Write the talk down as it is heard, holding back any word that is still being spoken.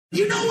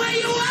You know where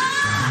you are!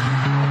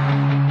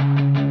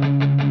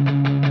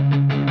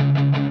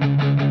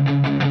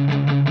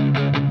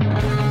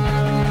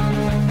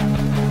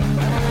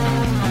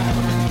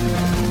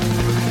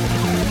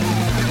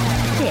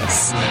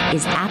 This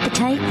is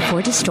Appetite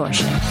for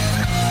Distortion.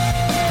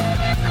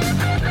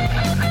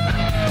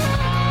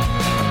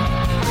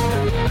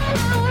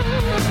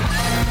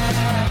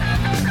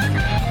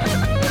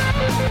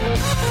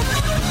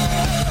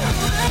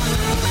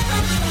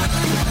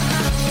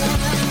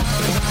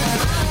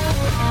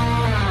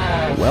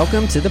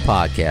 Welcome to the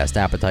podcast,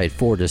 Appetite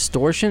for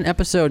Distortion,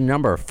 episode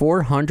number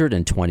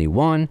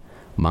 421.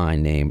 My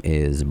name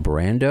is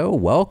Brando.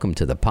 Welcome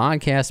to the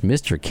podcast,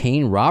 Mr.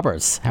 Kane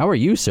Roberts. How are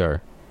you,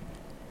 sir?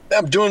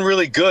 I'm doing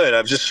really good.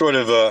 I'm just sort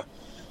of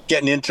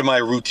getting into my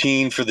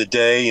routine for the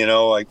day. You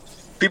know, like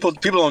people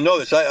don't know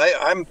this.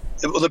 I'm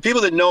the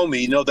people that know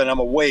me know that I'm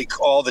awake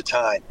all the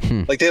time.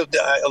 Like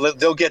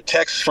they'll get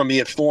texts from me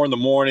at 4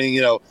 a.m.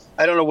 You know,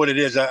 I don't know what it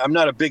is. I'm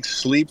not a big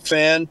sleep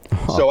fan,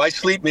 so I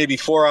sleep maybe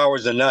 4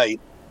 hours a night.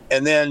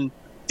 And then,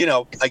 you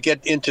know, I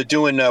get into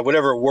doing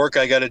whatever work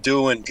I got to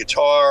do and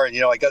guitar. And,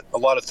 you know, I got a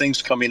lot of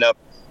things coming up,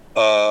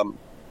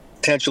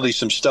 potentially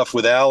some stuff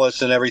with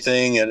Alice and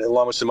everything, and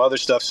along with some other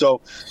stuff.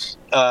 So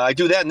I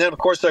do that. And then, of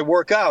course, I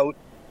work out.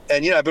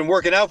 And, you know, I've been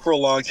working out for a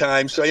long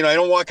time. So, you know, I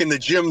don't walk in the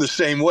gym the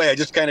same way. I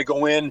just kind of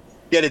go in,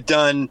 get it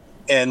done,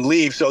 and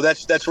leave. So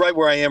that's right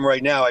where I am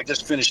right now. I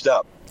just finished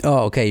up. Oh,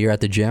 okay. You're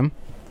at the gym?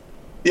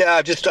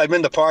 Yeah, I'm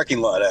in the parking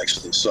lot,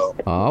 actually. So.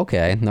 Oh,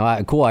 okay.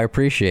 No, cool. I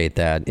appreciate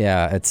that.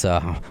 Yeah, it's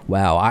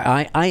wow.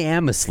 I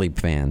am a sleep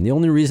fan. The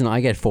only reason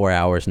I get 4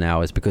 hours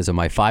now is because of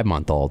my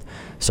 5-month-old.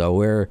 So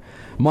we're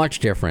much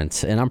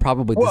different, and I'm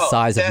probably the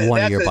size of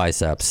one of your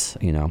biceps.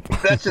 You know.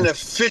 That's an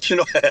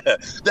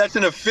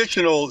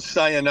official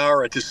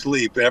sayonara to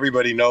sleep.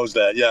 Everybody knows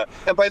that. Yeah.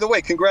 And by the way,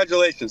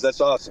 congratulations.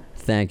 That's awesome.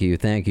 Thank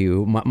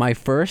you. My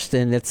first,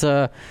 and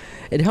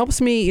it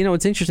helps me, you know,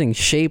 it's interesting,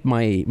 shape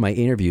my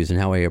interviews and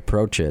how I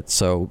approach it.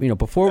 So, you know,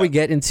 before we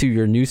get into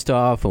your new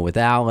stuff and with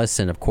Alice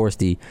and, of course,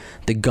 the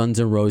Guns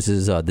N'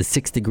 Roses, the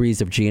 6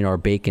 degrees of G&R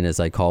Bacon, as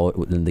I call it,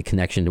 in the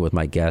connection with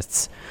my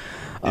guests.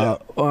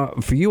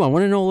 For you, I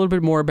want to know a little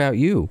bit more about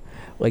you.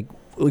 Like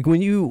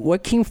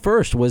what came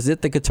first? Was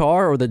it the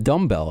guitar or the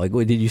dumbbell? Like,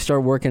 did you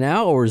start working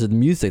out, or is it the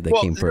music that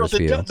came first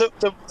for you?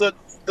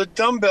 The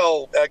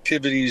dumbbell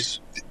activities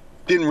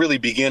didn't really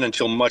begin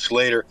until much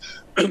later.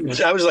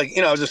 I was like,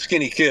 you know, I was a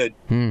skinny kid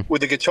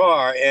with a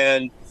guitar,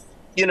 and,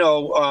 you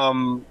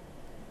know,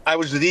 I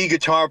was the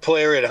guitar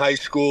player at high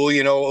school,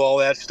 you know, all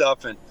that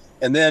stuff.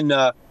 And then,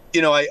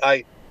 you know,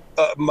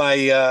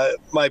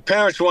 my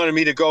parents wanted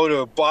me to go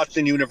to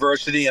Boston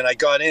University, and I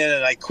got in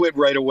and I quit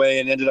right away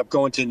and ended up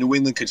going to New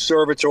England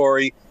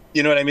Conservatory.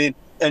 You know what I mean?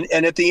 And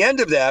at the end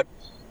of that,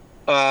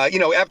 you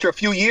know, after a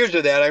few years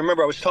of that, I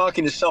remember I was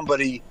talking to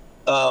somebody,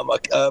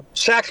 a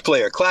sax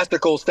player,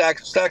 classical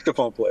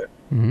saxophone player.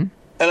 Mm-hmm.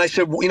 And I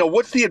said, you know,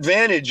 what's the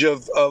advantage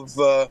of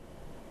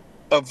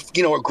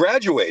you know,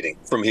 graduating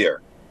from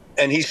here?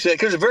 And he said,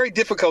 because it's a very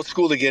difficult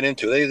school to get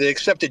into. They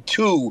accepted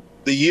 2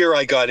 the year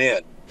I got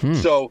in.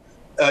 So,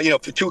 you know,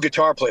 for 2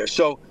 guitar players.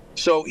 So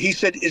he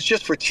said, it's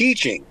just for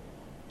teaching.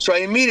 So I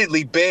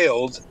immediately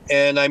bailed,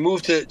 and I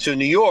moved to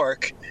New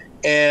York.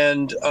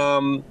 And,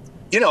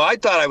 you know, I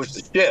thought I was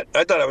the shit.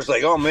 I thought I was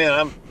like, oh, man,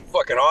 I'm a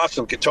fucking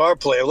awesome guitar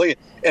player.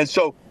 And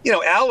so, you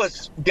know,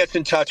 Alice gets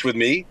in touch with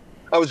me.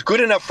 I was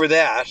good enough for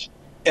that.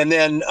 And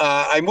then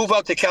I move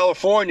out to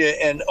California,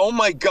 and oh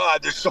my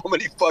God, there's so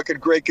many fucking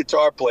great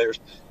guitar players.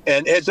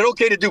 And is it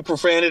okay to do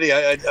profanity?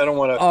 I don't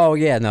want to. Oh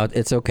yeah, no,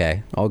 it's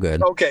okay, all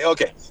good.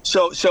 Okay.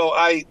 So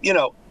I, you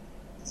know,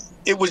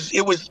 it was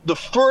the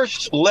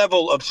first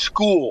level of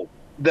school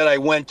that I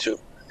went to.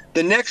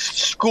 The next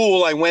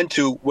school I went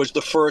to was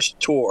the first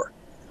tour.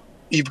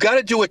 You've got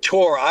to do a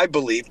tour, I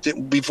believe,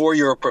 before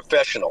you're a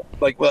professional.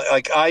 Like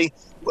I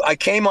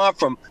came off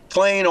from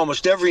playing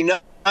almost every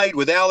night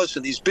with Alice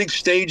and these big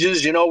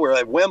stages, you know, where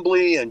like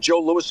Wembley and Joe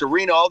Louis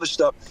Arena, all this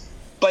stuff.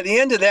 By the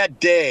end of that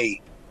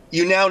day,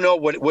 you now know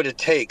what it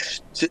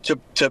takes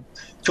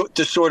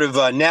to sort of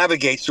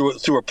navigate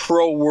through a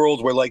pro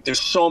world where, like,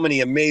 there's so many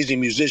amazing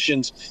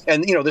musicians,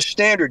 and, you know, the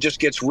standard just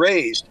gets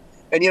raised.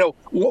 And, you know,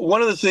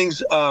 one of the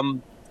things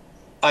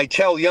I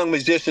tell young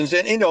musicians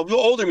and, you know,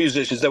 older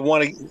musicians that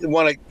want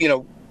to, you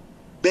know,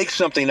 make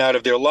something out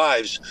of their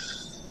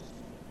lives,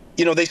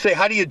 you know, they say,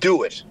 how do you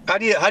do it? How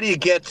do you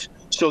get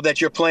so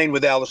that you're playing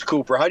with Alice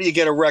Cooper? How do you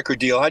get a record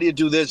deal? How do you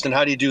do this and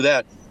how do you do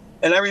that?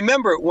 And I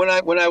remember when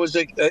I was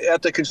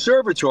at the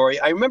conservatory,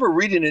 I remember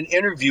reading an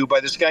interview by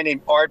this guy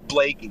named Art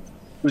Blakey, who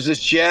was this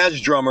jazz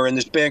drummer in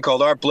this band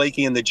called Art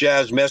Blakey and the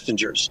Jazz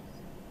Messengers.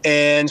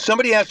 And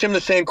somebody asked him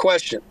the same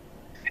question.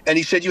 And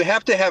he said, you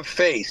have to have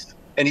faith.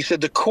 And he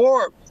said, the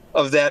core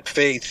of that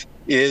faith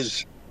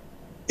is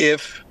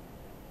if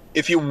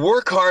you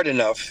work hard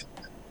enough,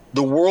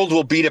 the world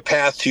will beat a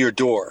path to your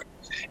door.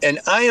 And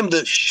I am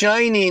the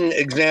shining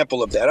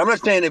example of that. I'm not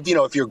saying if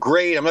you're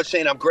great, I'm not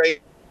saying I'm great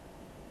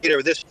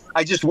or this.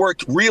 I just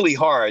worked really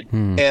hard.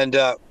 And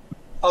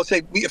I'll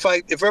say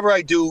if ever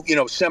I do,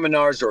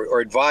 seminars or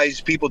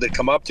advise people that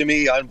come up to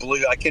me, I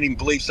can't even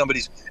believe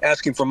somebody's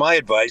asking for my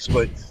advice,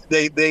 but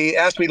they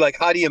ask me, like,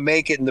 how do you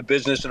make it in the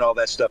business and all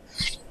that stuff.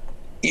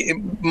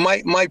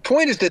 My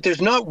point is that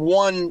there's not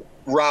one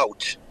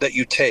route that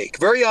you take.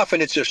 Very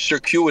often it's a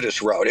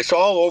circuitous route. It's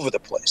all over the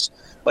place.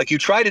 Like, you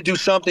try to do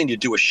something, you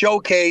do a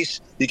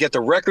showcase, you get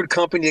the record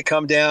company to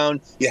come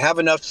down, you have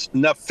enough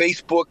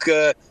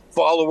Facebook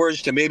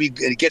followers to maybe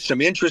get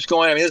some interest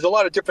going. I mean, there's a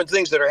lot of different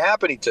things that are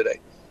happening today.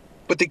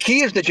 But the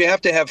key is that you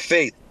have to have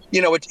faith.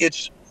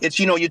 It's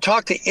you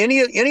talk to any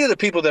of the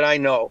people that I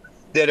know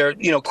that are,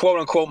 quote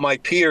unquote, my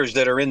peers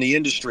that are in the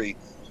industry.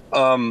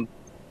 The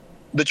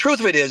truth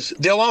of it is,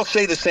 they'll all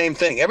say the same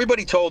thing.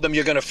 Everybody told them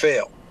you're going to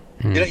fail.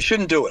 You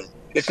shouldn't do it.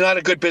 It's not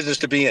a good business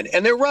to be in.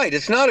 And they're right.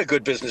 It's not a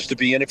good business to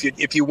be in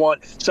if you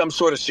want some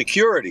sort of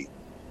security.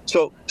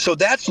 So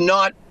that's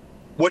not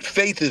what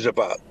faith is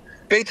about.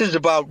 Faith is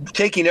about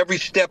taking every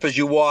step as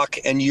you walk,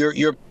 and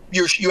you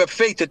have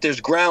faith that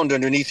there's ground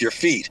underneath your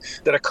feet,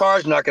 that a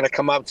car's not going to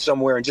come out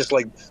somewhere and just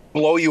like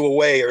blow you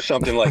away or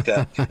something like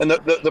that. And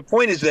the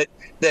point is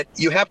that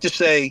you have to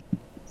say,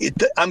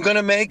 I'm going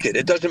to make it.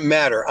 It doesn't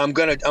matter. I'm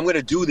going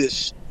to do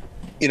this.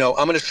 I'm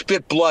going to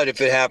spit blood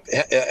if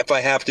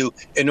I have to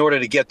in order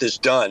to get this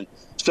done.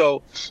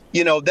 So,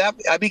 that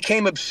I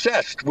became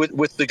obsessed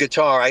with the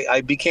guitar.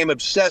 I became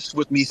obsessed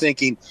with me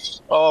thinking,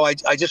 I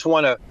just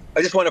want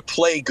to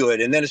play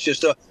good. And then it's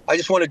just, I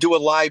just want to do a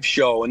live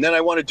show. And then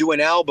I want to do an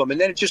album. And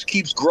then it just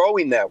keeps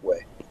growing that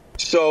way.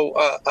 So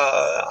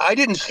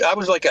I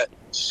was like a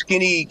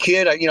skinny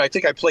kid. I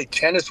think I played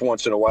tennis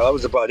once in a while. That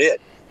was about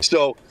it.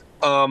 So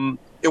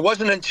it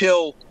wasn't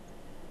until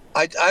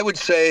I would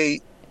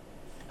say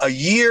a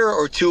year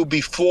or two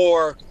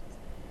before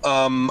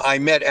I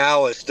met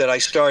Alice that I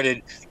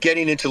started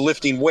getting into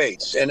lifting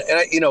weights. And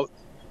I,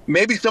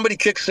 maybe somebody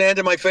kicked sand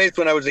in my face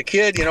when I was a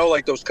kid,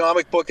 like those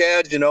comic book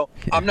ads,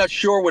 I'm not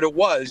sure what it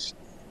was,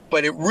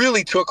 but it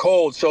really took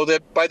hold, so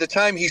that by the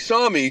time he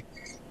saw me,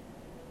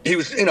 he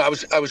was,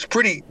 I was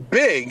pretty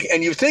big.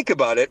 And you think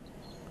about it,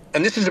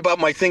 and this is about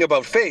my thing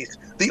about faith.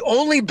 The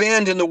only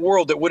band in the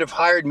world that would have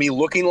hired me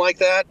looking like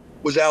that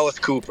was Alice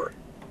Cooper.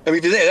 I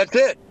mean, that's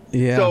it.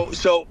 Yeah.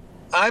 So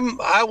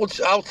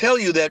I'll tell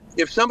you that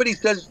if somebody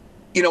says,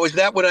 is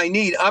that what I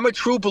need? I'm a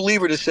true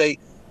believer to say,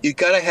 you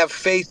got to have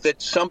faith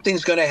that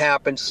something's going to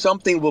happen.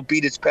 Something will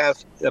beat a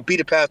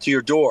path to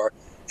your door.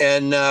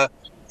 And,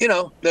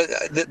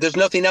 there's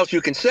nothing else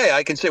you can say.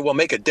 I can say, well,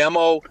 make a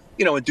demo,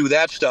 and do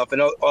that stuff,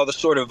 and all the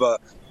sort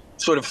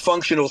of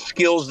functional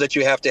skills that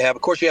you have to have.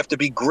 Of course, you have to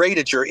be great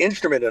at your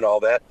instrument and all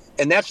that.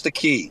 And that's the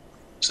key.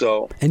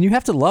 So, and you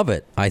have to love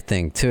it, I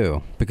think,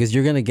 too, because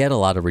you're going to get a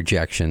lot of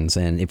rejections.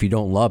 And if you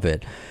don't love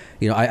it,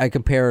 I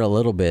compare it a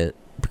little bit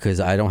because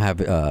I don't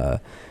have,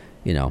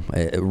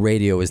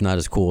 radio is not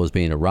as cool as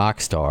being a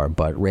rock star,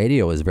 but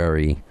radio is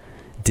very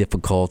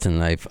difficult,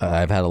 and I've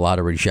had a lot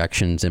of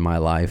rejections in my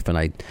life. And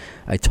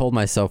I told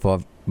myself,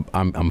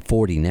 I'm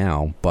 40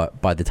 now,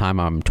 but by the time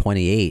I'm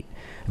 28,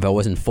 if I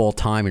wasn't full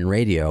time in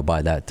radio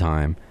by that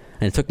time,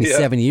 and it took me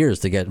 7 years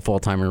to get full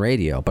time in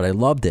radio, but I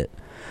loved it.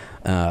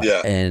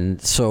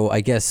 And so I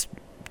guess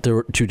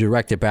to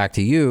direct it back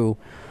to you,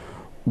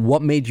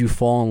 what made you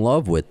fall in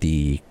love with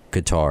the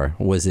guitar?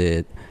 Was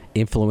it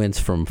influence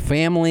from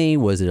family?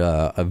 Was it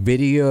a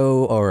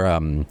video or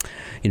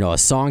a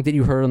song that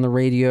you heard on the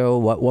radio?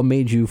 What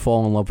made you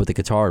fall in love with the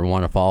guitar and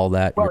want to follow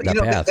that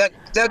path?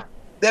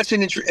 That's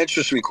an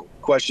interesting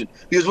question,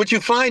 because what you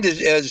find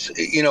is, as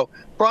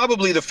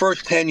probably the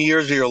first 10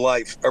 years of your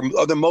life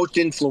are the most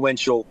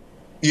influential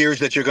years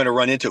that you're going to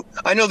run into.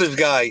 I know this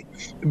guy,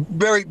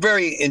 very,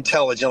 very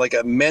intelligent, like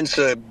a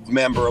Mensa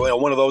member,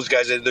 one of those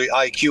guys that the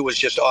IQ was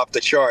just off the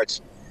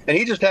charts. And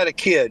he just had a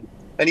kid,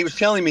 and he was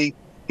telling me,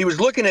 he was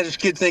looking at his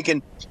kid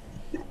thinking,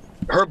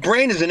 her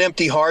brain is an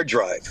empty hard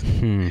drive.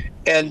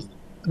 And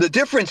the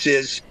difference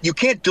is you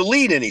can't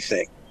delete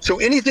anything. So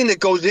anything that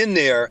goes in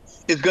there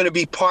is going to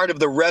be part of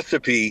the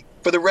recipe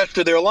for the rest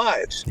of their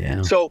lives.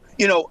 Yeah. So,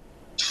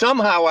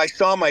 somehow I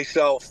saw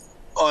myself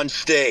on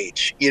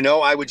stage.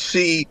 I would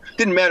see,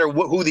 didn't matter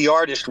who the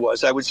artist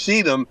was, I would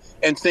see them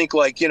and think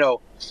like,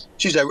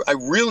 geez, I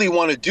really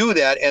want to do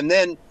that. And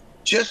then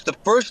just the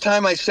first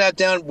time I sat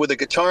down with a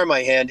guitar in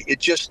my hand,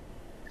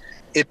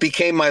 it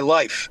became my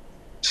life.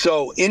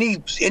 So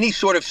any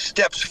sort of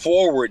steps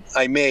forward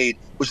I made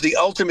was the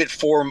ultimate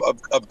form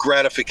of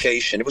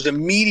gratification. It was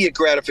immediate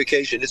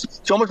gratification.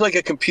 It's almost like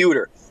a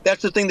computer.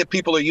 That's the thing that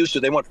people are used to.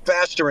 They want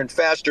faster and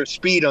faster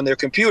speed on their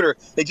computer.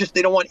 They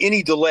don't want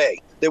any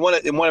delay. They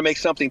want to make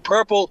something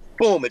purple.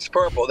 Boom, it's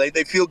purple.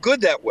 They feel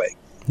good that way.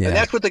 Yeah. And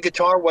that's what the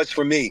guitar was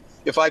for me.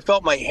 If I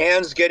felt my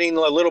hands getting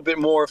a little bit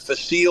more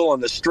facile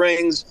on the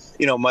strings,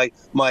 my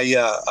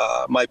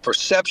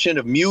perception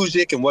of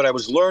music and what I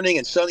was learning,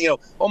 and suddenly,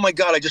 oh my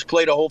God, I just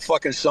played a whole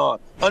fucking song.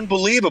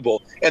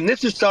 Unbelievable. And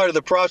this is part of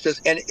the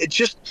process, and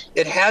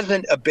it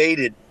hasn't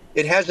abated.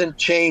 It hasn't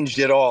changed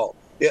at all.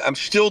 I'm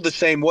still the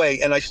same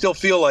way, and I still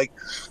feel like,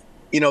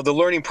 the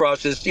learning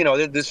process,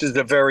 this is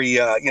a very,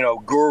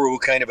 guru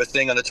kind of a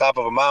thing on the top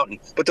of a mountain.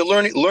 But the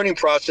learning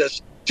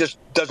process just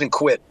doesn't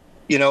quit,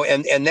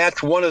 and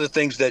that's one of the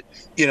things that,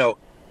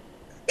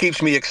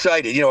 keeps me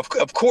excited.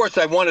 Of course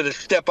I wanted to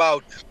step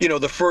out,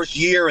 the first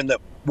year, and the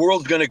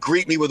world's going to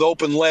greet me with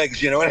open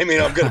legs. You know what I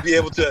mean? I'm going to be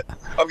able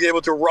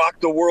to rock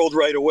the world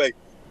right away.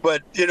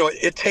 But,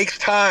 it takes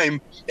time.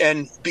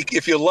 And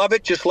if you love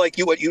it, just like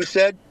what you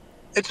said,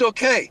 it's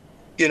okay,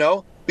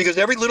 because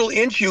every little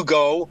inch you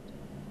go,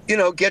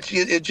 gets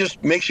you, it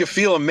just makes you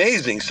feel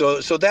amazing. So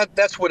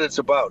that's what it's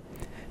about.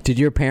 Did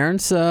your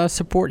parents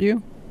support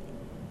you?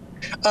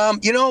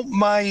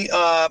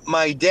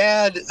 My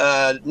dad,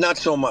 not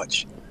so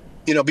much,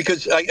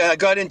 because I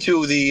got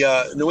into the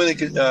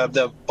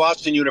the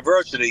Boston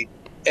University,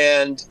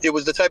 and it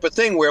was the type of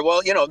thing where,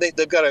 well,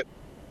 they've got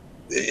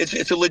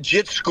it's a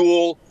legit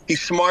school.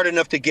 He's smart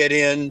enough to get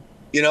in.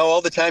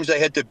 All the times I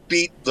had to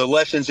beat the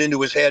lessons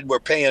into his head were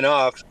paying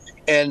off,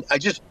 and I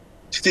just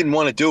didn't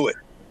want to do it.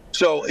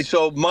 So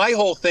my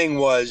whole thing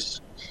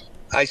was,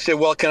 I said,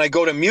 well, can I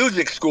go to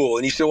music school?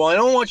 And he said, well, I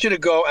don't want you to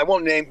go. I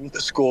won't name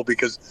the school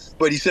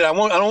but he said, I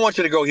don't want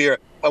you to go here.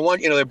 I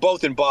want, they're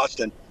both in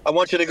Boston. I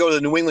want you to go to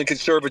the New England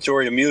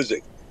Conservatory of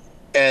Music.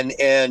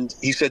 And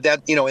he said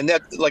that, and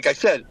that, like I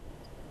said,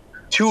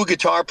 2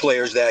 guitar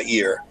players that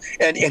year.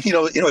 And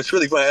it's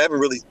really funny. I haven't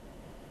really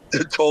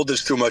told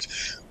this too much,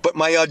 but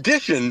my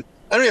audition,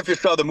 I don't know if you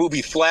saw the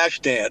movie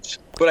Flashdance,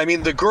 but I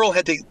mean, the girl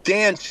had to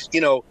dance,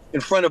 in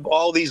front of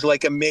all these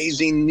like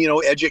amazing,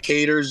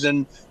 educators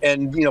and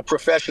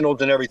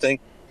professionals and everything.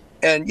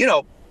 And,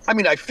 I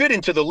mean, I fit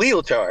into the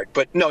leotard,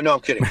 but no, I'm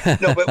kidding.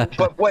 No,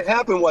 but what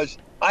happened was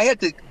I had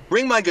to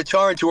bring my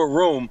guitar into a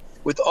room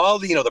with all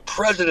the, the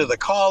president of the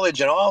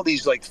college and all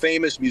these like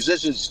famous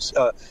musicians,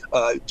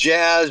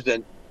 jazz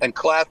and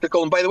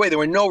classical. And by the way, there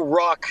were no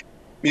rock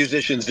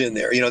musicians in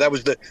there. That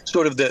was the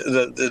sort of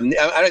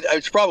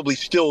it's probably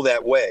still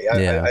that way.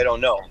 I don't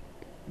know.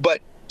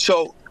 But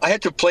so I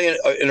had to play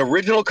an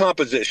original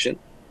composition.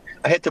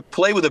 I had to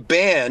play with a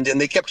band, and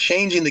they kept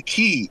changing the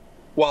key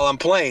while I'm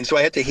playing. So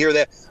I had to hear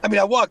that. I mean,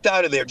 I walked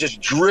out of there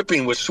just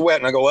dripping with sweat,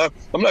 and I go, well,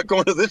 I'm not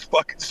going to this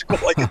fucking school,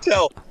 I could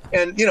tell.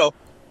 And,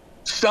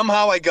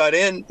 somehow I got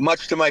in,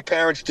 much to my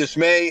parents'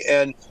 dismay,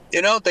 and,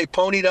 they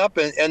ponied up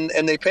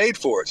and they paid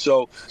for it.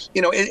 So,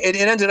 it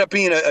ended up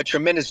being a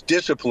tremendous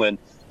discipline.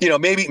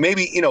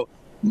 Maybe,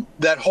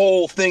 that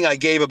whole thing I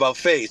gave about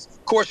faith,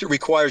 of course it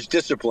requires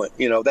discipline.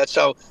 That's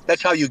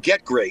how you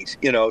get great,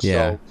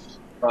 Yeah.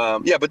 So,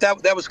 but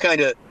that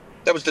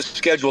was the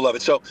schedule of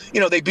it. So,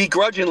 they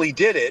begrudgingly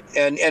did it.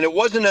 And it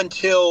wasn't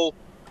until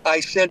I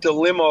sent a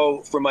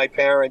limo for my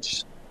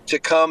parents to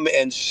come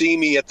and see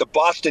me at the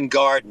Boston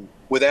Garden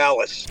with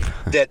Alice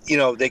that,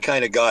 they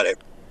kind of got it.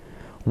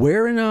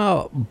 Where in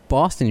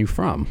Boston you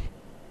from?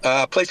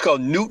 A place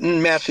called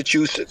Newton,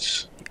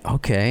 Massachusetts.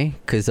 Okay,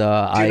 because do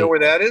you know where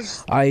that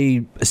is?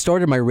 I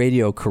started my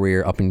radio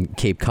career up in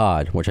Cape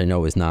Cod, which I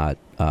know is not.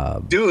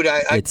 Dude,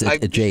 I used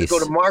to go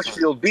to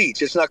Marshfield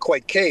Beach. It's not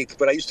quite Cape,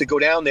 but I used to go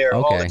down there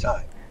all the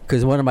time.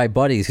 Because one of my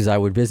buddies, because I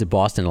would visit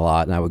Boston a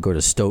lot, and I would go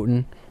to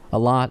Stoughton a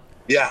lot.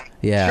 Yeah.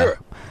 Sure.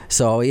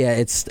 So yeah,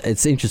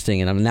 it's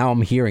interesting, and now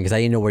I'm hearing, because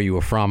I didn't know where you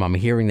were from. I'm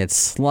hearing that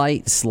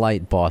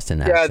slight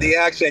Boston accent. Yeah, the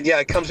accent. Yeah,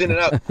 it comes in and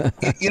out.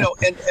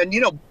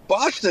 and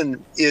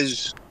Boston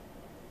is.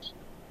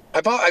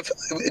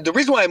 The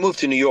reason why I moved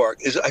to New York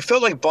is I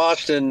felt like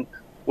Boston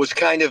was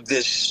kind of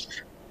this,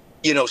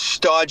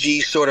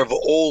 stodgy sort of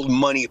old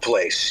money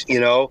place,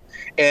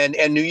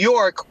 and New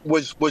York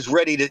was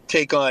ready to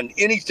take on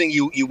anything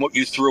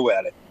you threw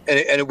at it,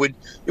 and it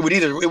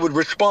would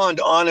respond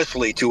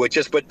honestly to it,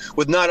 but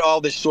with not all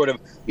this sort of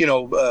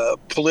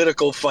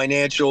political,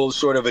 financial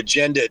sort of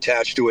agenda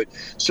attached to it.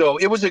 So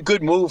it was a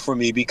good move for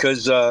me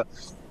because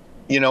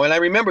and I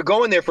remember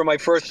going there for my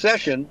first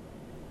session.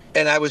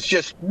 And I was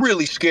just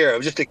really scared. I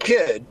was just a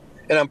kid,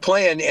 and I'm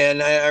playing.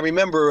 And I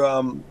remember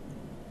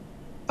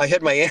I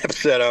had my amp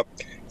set up,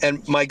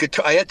 and my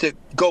guitar. I had to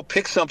go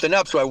pick something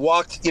up, so I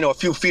walked, a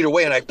few feet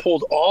away, and I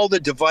pulled all the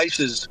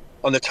devices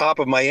on the top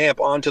of my amp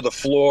onto the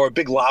floor.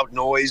 Big loud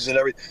noise and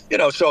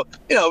everything. So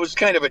it was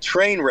kind of a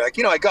train wreck.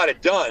 I got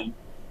it done,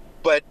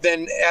 but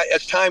then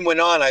as time went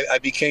on, I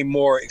became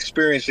more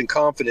experienced and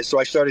confident. So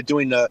I started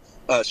doing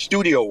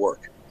studio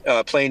work,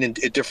 playing in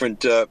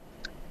different.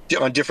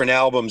 On different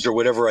albums or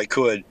whatever I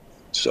could.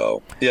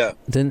 So, yeah.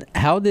 Then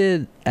how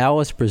did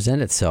Alice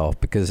present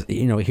itself? Because,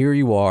 here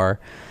you are,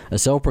 a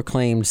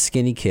self-proclaimed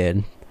skinny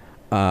kid,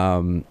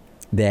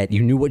 that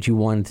you knew what you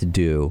wanted to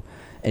do,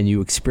 and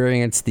you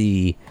experienced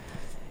the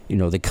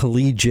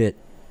collegiate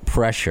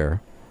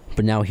pressure.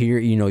 But now here,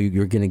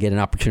 you're going to get an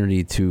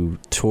opportunity to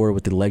tour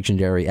with the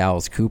legendary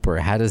Alice Cooper.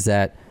 How does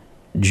that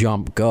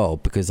jump go?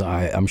 Because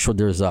I'm sure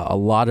there's a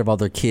lot of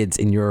other kids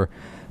in your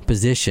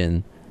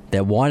position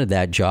that wanted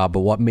that job,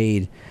 but what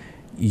made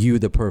you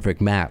the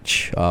perfect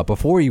match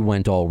before you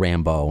went all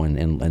Rambo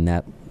and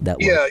that?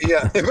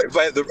 Yeah.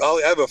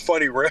 I have a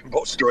funny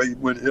Rambo story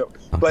with him,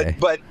 okay.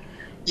 but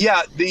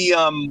yeah,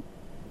 the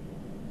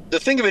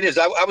thing of it is,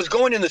 I was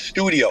going in the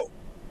studio,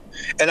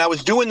 and I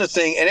was doing the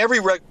thing, and every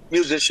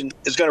musician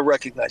is going to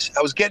recognize it.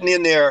 I was getting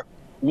in there,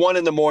 1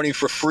 a.m.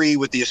 for free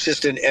with the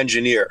assistant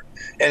engineer.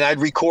 And I'd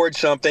record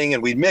something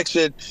and we'd mix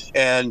it.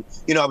 And,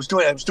 I was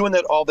doing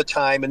that all the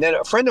time. And then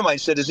a friend of mine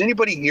said, is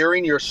anybody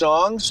hearing your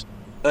songs?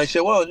 And I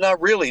said, well,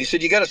 not really. He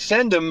said, you got to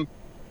send them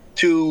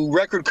to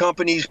record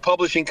companies,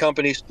 publishing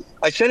companies.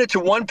 I sent it to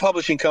one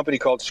publishing company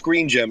called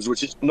Screen Gems,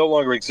 which no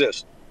longer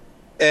exists.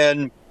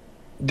 And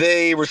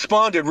they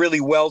responded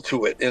really well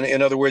to it.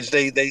 In other words,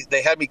 they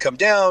had me come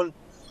down,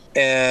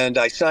 and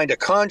I signed a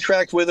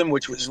contract with them,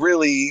 which was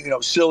really,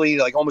 silly,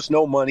 like almost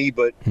no money.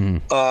 But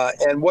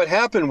and what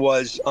happened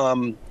was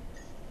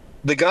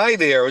the guy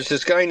there was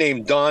this guy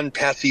named Don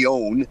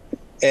Passione,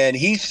 and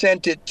he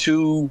sent it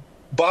to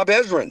Bob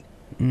Ezrin.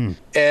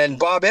 And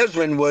Bob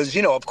Ezrin was,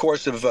 of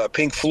course, of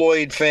Pink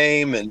Floyd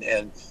fame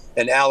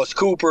and Alice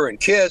Cooper and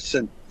Kiss,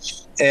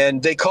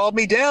 and they called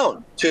me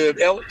down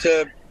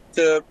to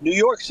New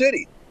York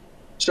City.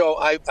 So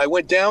I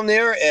went down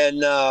there,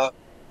 and I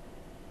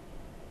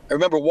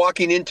remember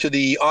walking into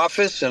the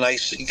office, and I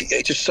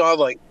just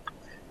saw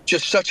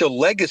just such a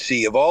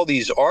legacy of all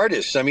these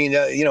artists. I mean,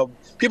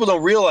 people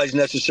don't realize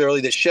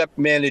necessarily that Shep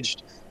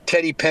managed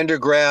Teddy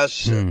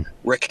Pendergrass,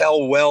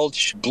 Raquel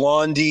Welch,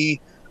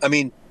 Blondie. I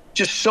mean,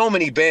 just so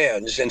many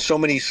bands and so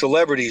many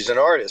celebrities and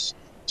artists.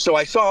 So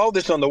I saw all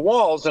this on the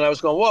walls, and I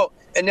was going, whoa.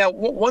 And now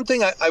one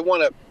thing I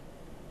want to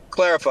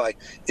clarify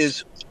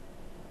is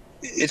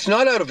it's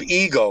not out of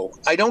ego.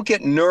 I don't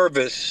get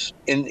nervous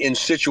in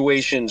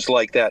situations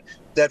like that.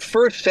 That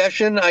first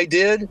session I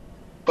did,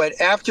 but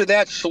after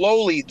that,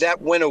 slowly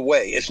that went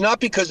away. It's not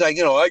because I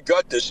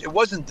got this. It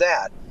wasn't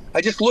that.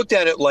 I just looked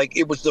at it like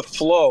it was the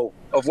flow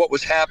of what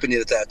was happening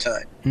at that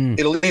time.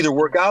 It'll either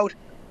work out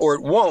or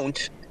it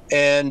won't.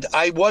 And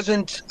I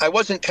wasn't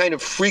kind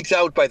of freaked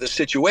out by the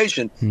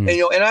situation. And,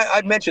 and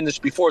I've mentioned this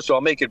before, so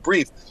I'll make it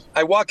brief.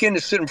 I walk in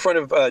to sit in front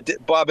of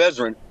Bob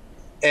Ezrin,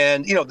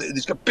 and,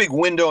 there's a big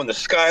window and the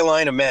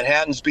skyline of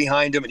Manhattan's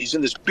behind him, and he's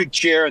in this big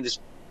chair and this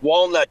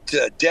walnut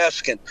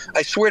desk. And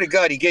I swear to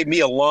God, he gave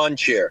me a lawn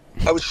chair.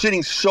 I was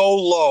sitting so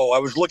low, I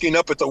was looking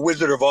up at the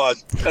Wizard of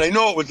Oz, and I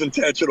know it was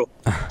intentional.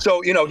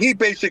 So, he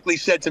basically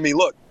said to me,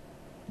 look,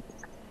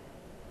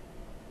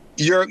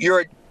 you're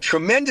a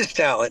tremendous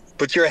talent,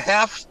 but you're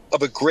half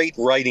of a great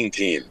writing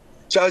team.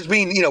 So I was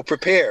being,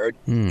 prepared.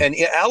 And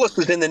Alice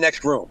was in the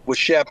next room with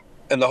Shep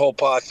and the whole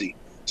posse.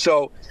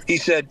 So he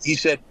said,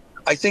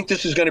 I think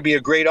this is going to be a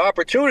great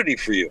opportunity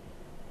for you.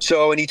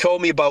 So, and he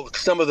told me about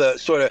some of the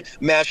sort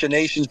of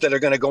machinations that are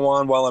going to go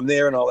on while I'm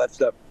there and all that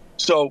stuff.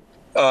 So,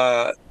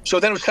 so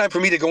then it was time for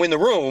me to go in the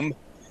room,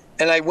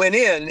 and I went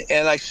in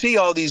and I see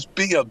all these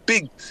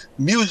big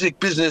music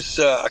business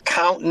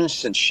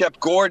accountants and Shep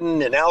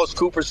Gordon and Alice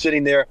Cooper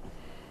sitting there.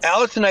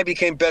 Alice and I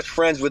became best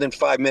friends within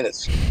 5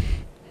 minutes.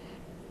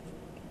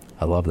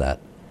 I love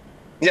that.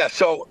 Yeah.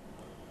 So,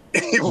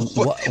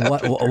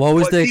 what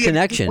was the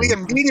connection? We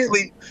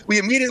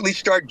immediately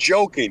start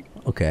joking.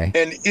 Okay.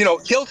 And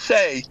he'll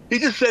say, he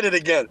just said it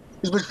again.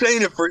 He's been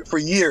saying it for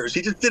years.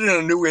 He just did it in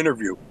a new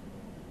interview,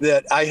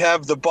 that I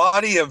have the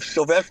body of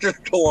Sylvester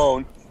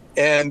Stallone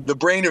and the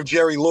brain of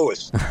Jerry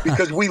Lewis,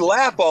 because we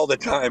laugh all the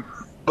time,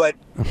 but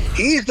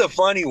he's the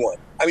funny one.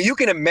 I mean, you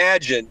can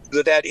imagine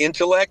that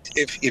intellect,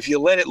 if you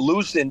let it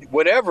loose in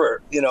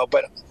whatever,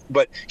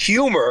 but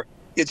humor,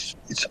 it's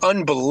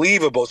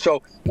unbelievable.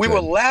 So we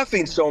were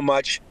laughing so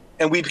much,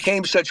 and we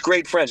became such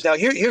great friends. Now,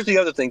 here's the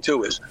other thing,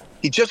 too, is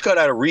he just got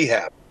out of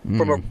rehab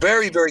from a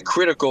very, very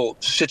critical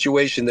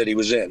situation that he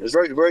was in. It was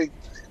very, very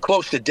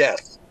close to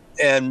death.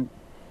 And,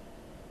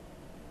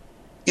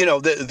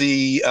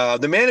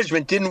 the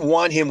management didn't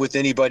want him with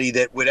anybody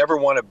that would ever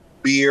want a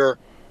beer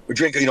or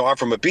drink,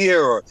 offer him a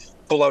beer or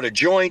pull out a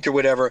joint or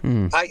whatever.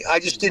 I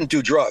just didn't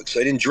do drugs.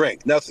 I didn't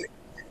drink, nothing.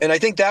 And I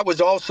think that was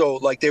also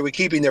like they were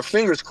keeping their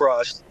fingers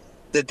crossed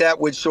that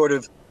would sort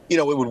of,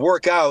 it would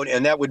work out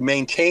and that would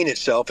maintain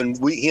itself. And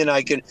he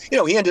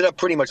ended up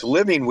pretty much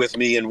living with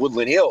me in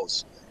Woodland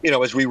Hills,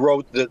 as we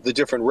wrote the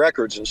different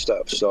records and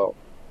stuff. So.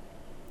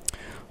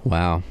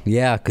 Wow.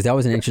 Yeah, because that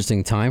was an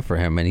interesting time for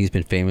him, and he's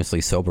been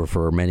famously sober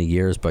for many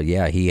years. But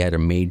yeah, he had a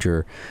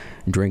major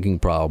drinking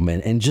problem,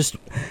 and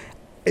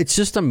it's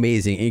just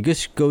amazing. It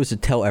just goes to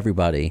tell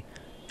everybody,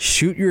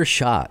 shoot your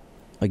shot.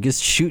 Like,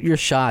 just shoot your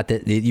shot.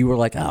 That you were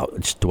like, oh,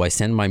 do I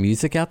send my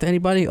music out to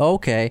anybody?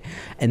 Okay.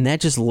 And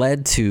that just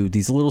led to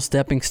these little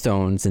stepping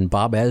stones and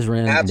Bob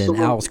Ezrin and then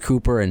Alice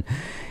Cooper. And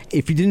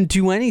if you didn't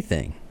do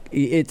anything,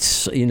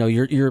 it's,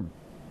 you're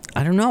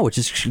I don't know. It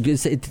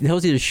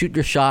tells you to shoot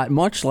your shot,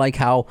 much like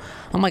how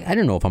I'm like, I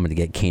don't know if I'm going to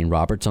get Kane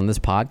Roberts on this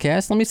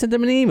podcast. Let me send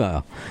them an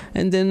email.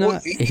 And then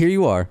here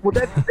you are. Well,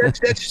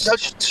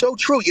 that's so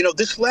true.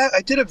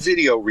 I did a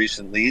video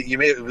recently.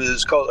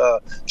 It's called a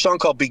song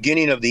called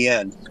Beginning of the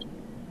End.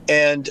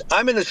 And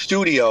I'm in the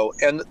studio,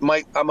 and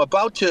I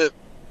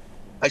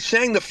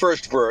sang the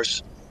first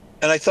verse,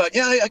 and I thought,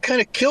 yeah, I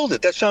kind of killed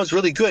it. That sounds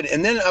really good.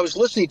 And then I was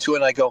listening to it,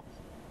 and I go,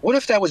 what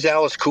if that was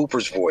Alice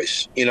Cooper's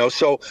voice?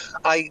 So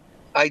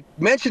I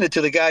mentioned it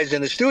to the guys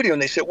in the studio,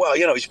 and they said, well,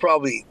 he's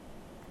probably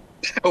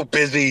so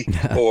busy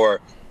or,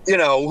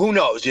 who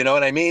knows, you know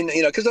what I mean?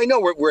 Because I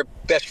know we're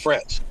best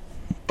friends.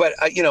 but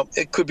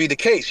it could be the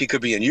case. He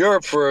could be in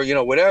Europe for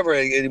whatever,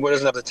 and he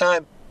doesn't have the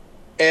time.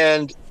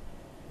 And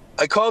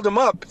I called him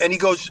up, and he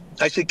goes,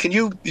 I said,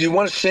 you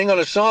want to sing on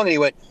a song? And he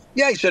went,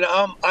 yeah. He said,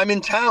 I'm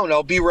in town.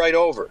 I'll be right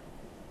over.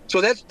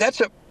 So that's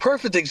a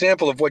perfect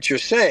example of what you're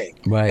saying.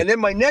 Right. And then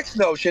my next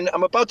notion,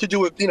 I'm about to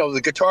do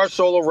the guitar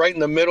solo right in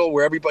the middle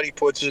where everybody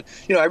puts it.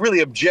 I really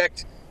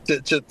object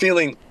to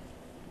feeling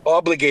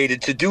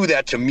obligated to do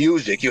that to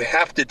music. You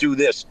have to do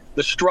this.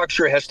 The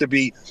structure has to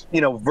be,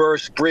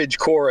 verse, bridge,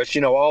 chorus,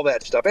 all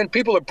that stuff. And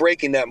people are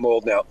breaking that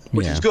mold now,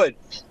 which is good.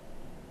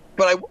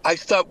 But I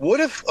thought, what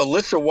if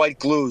Alyssa White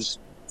Glues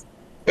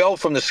fell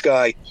from the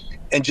sky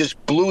and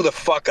just blew the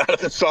fuck out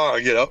of the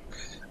song,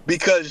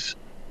 because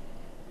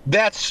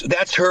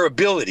that's her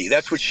ability.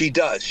 That's what she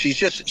does. She's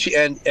just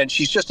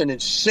she's just an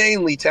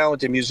insanely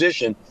talented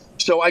musician.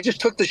 So I just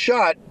took the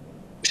shot,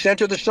 sent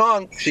her the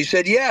song. She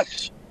said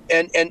yes,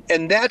 and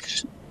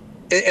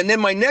then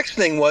my next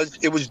thing was,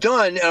 it was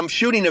done, and I'm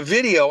shooting a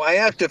video. I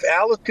asked if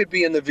Alice could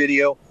be in the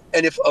video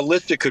and if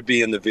Alyssa could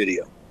be in the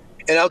video.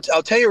 And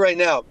I'll tell you right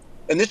now,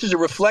 and this is a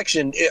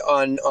reflection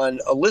on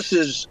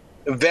Alyssa's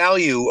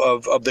value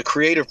of the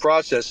creative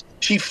process.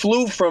 She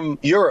flew from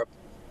Europe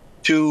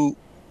to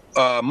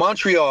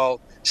Montreal,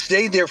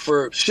 stayed there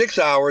for 6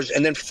 hours,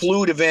 and then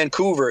flew to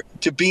Vancouver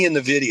to be in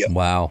the video.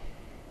 Wow.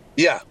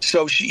 Yeah.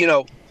 So she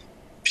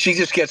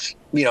just gets,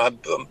 I'm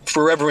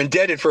forever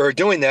indebted for her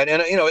doing that.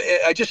 And,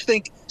 I just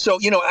think, so,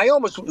 I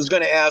almost was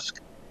going to ask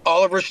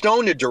Oliver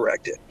Stone to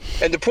direct it.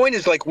 And the point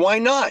is, like, why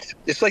not?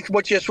 It's like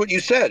what you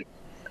said.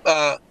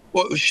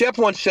 Shep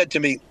once said to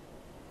me,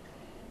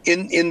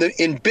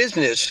 in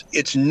business,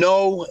 it's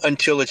no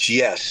until it's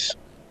yes.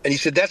 And he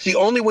said, that's the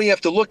only way you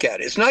have to look at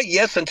it. It's not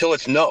yes until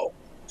it's no.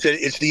 He said,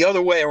 it's the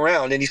other way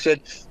around. And he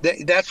said,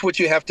 that's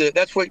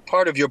what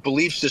part of your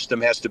belief system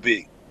has to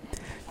be.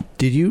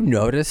 Did you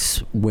notice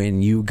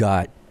when you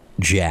got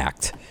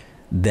jacked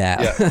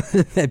that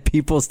that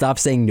people stopped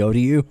saying no to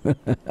you?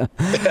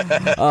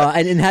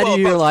 And how do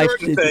you realize?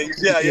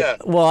 Yeah.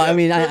 Well, I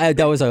mean, I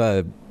that was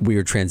a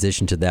weird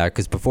transition to that,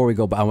 because before we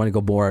go, I want to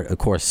go more, of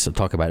course,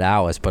 talk about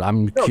Alice, but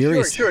I'm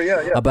curious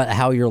about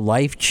how your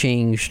life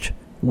changed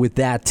with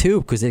that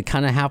too, because it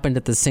kind of happened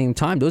at the same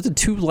time. Those are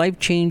two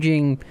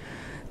life-changing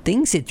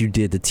things that you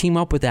did, to team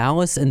up with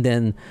Alice and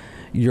then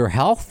your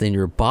health and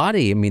your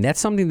body. I mean, that's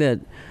something that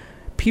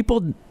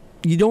people,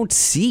 you don't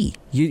see.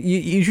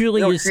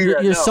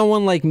 You're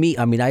someone like me.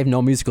 I mean, I have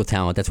no musical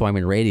talent. That's why I'm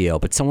in radio.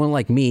 But someone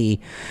like me,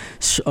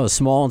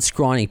 small and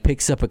scrawny,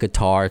 picks up a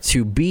guitar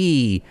to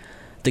be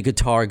the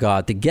guitar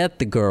god, to get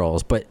the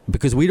girls. But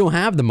because we don't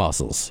have the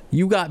muscles,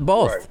 you got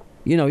both.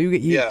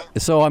 Right.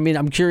 So I mean,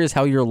 I'm curious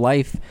how your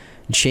life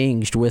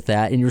changed with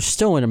that, and you're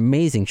still in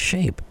amazing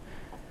shape.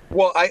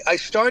 Well, I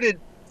started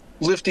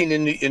lifting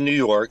in New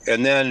York,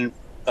 and then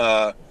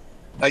I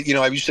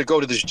used to go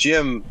to this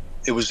gym.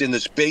 It was in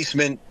this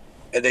basement,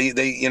 and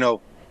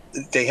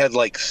they had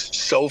like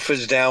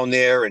sofas down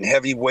there and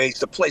heavy weights.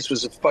 The place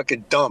was a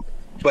fucking dump.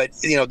 But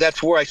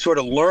that's where I sort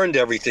of learned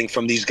everything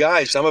from these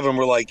guys. Some of them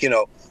were like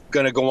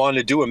going to go on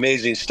to do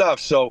amazing stuff.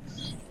 So,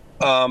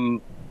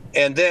 and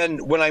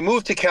then when I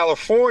moved to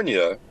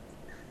California,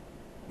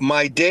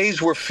 my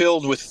days were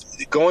filled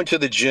with going to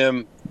the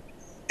gym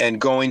and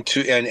going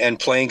to and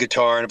playing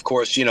guitar, and of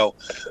course,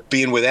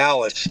 being with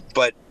Alice.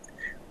 But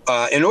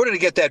in order to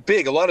get that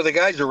big, a lot of the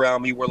guys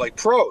around me were like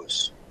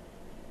pros.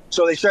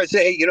 So they started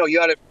saying, hey,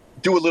 you ought to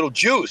do a little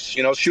juice,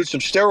 shoot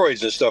some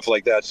steroids and stuff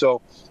like that.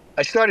 So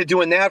I started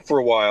doing that for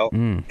a while,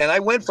 and I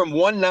went from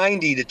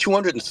 190 to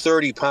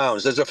 230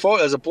 pounds. There's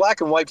a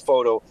black and white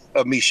photo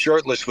of me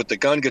shirtless with the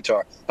gun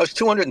guitar. I was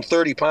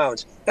 230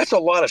 pounds. That's a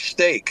lot of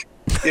steak.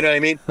 You know what I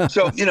mean?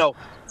 So,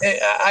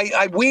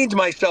 I weaned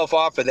myself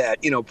off of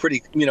that,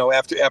 pretty,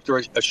 after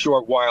a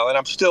short while. And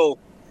I'm still,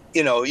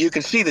 you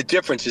can see the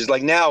differences.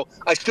 Like now,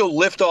 I still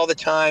lift all the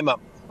time.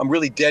 I'm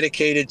really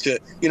dedicated to,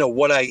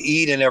 what I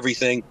eat and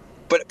everything.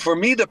 But for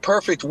me, the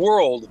perfect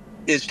world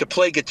is to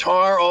play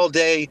guitar all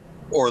day,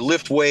 or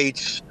lift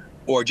weights,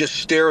 or just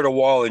stare at a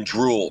wall and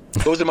drool.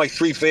 Those are my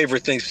three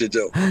favorite things to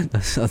do.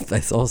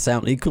 They all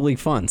sound equally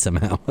fun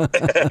somehow.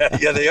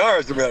 Yeah, they are,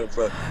 as a matter of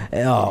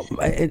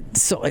fact.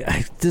 So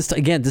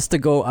just to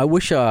go, I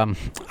wish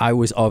I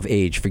was of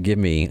age. Forgive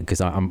me, because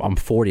I'm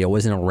 40. I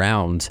wasn't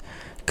around.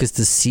 Because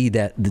to see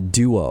that the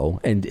duo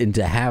and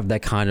to have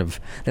that kind of,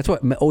 that's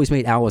what always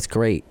made Alice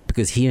great,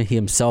 because he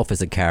himself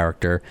is a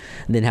character,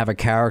 and then have a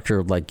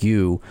character like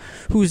you,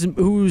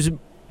 who's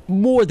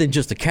more than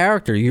just a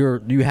character.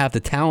 You have the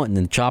talent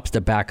and the chops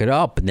to back it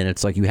up, and then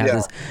it's like you have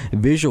this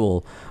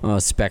visual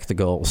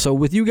spectacle. So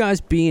with you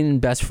guys being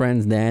best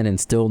friends then and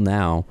still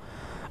now,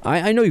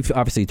 I know you've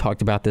obviously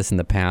talked about this in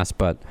the past,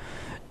 but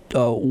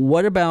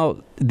what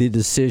about the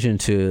decision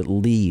to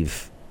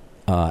leave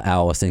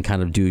Alice and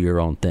kind of do your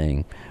own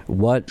thing?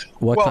 What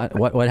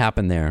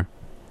happened there?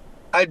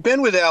 I'd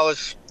been with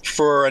Alice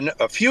for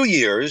a few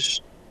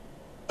years.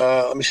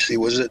 Let me see,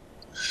 was it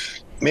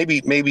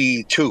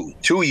maybe 2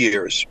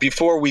 years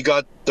before we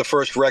got the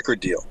first record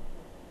deal.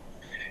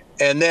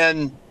 And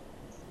then,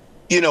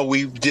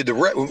 we did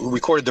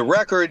recorded the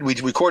record. We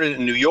recorded it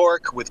in New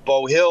York with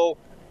Bo Hill,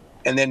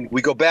 and then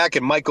we go back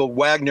and Michael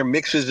Wagner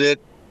mixes it,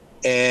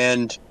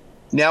 and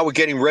now we're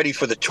getting ready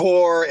for the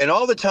tour. And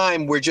all the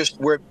time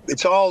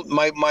it's all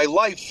my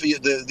life.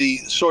 The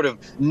sort of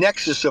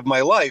nexus of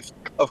my life,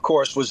 of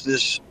course, was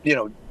this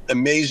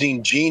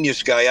amazing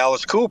genius guy,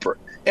 Alice Cooper,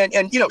 and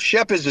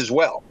Shep is as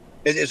well.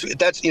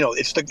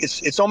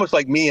 It's almost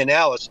like me and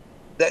Alice.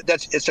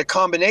 It's a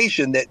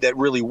combination that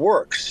really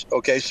works.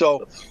 Okay,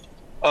 so.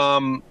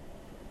 After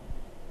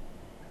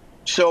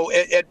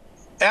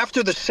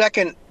the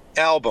second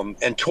album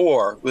and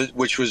tour,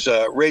 which was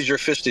Raise Your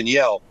Fist and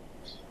Yell,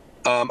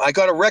 I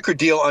got a record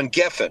deal on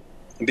Geffen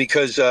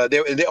because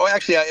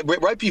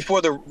right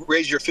before the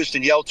Raise Your Fist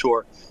and Yell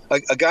tour,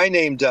 a guy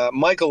named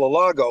Michael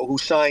Alago, who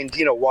signed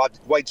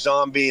White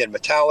Zombie and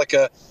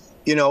Metallica,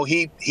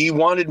 he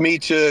wanted me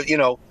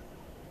to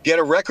get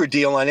a record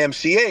deal on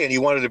MCA, and he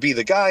wanted to be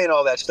the guy and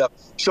all that stuff.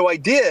 So I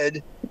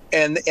did.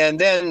 And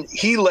then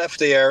he left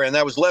there, and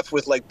I was left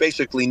with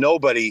basically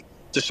nobody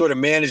to sort of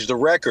manage the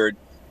record.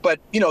 But,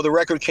 the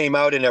record came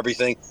out and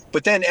everything.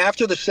 But then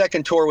after the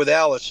second tour with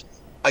Alice,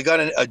 I got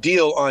a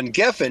deal on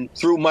Geffen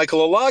through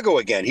Michael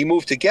Alago again. He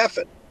moved to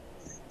Geffen.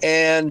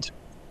 And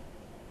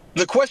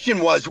the question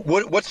was,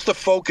 what's the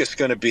focus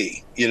going to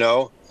be?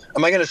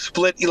 Am I going to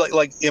split,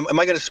 am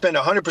I going to spend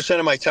 100%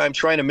 of my time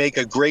trying to make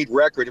a great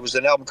record? It was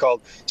an album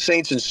called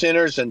Saints and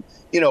Sinners. And,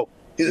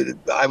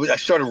 I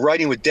started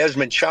writing with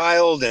Desmond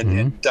Child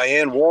and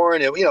Diane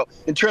Warren. And,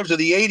 in terms of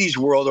the 80s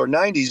world or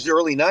 90s,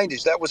 early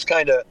 90s, that was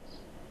kind of,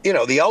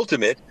 the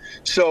ultimate.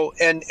 So,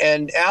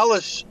 and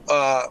Alice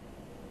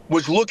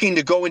was looking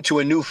to go into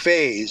a new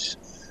phase.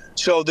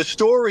 So the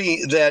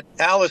story that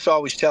Alice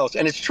always tells,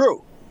 and it's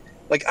true,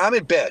 I'm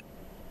in bed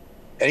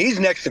and he's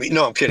next to me.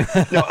 No, I'm kidding.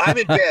 No, I'm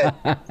in bed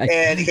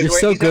and You're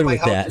so good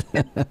with that.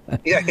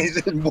 Yeah, he's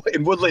in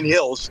Woodland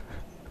Hills.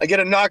 I get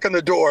a knock on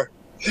the door.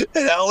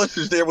 And Alice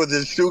is there with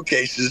his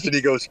suitcases, and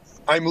he goes,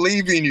 "I'm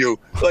leaving you."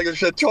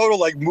 It's a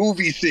total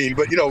movie scene,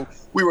 but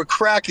we were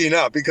cracking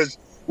up because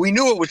we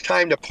knew it was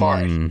time to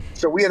part.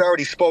 So we had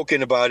already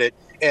spoken about it,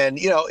 and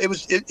it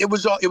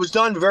was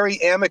done very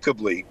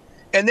amicably.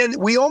 And then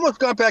we almost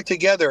got back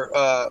together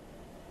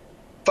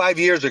 5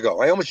 years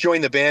ago. I almost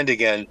joined the band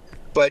again,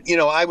 but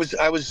I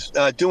was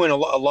doing a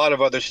lot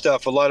of other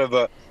stuff, a lot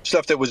of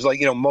stuff that was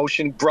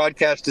motion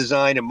broadcast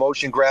design and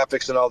motion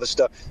graphics and all this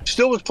stuff.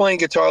 Still was playing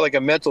guitar like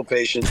a mental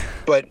patient,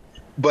 but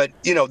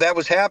that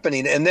was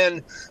happening. And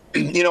then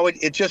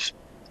it just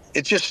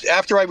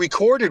after I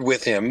recorded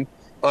with him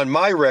on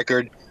my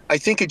record, I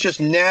think it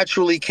just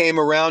naturally came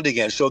around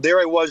again. So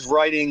there I was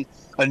writing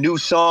a new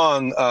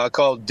song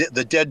called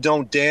The Dead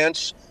Don't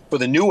Dance for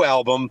the new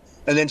album,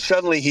 and then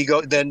suddenly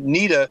then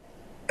Nita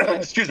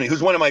excuse me,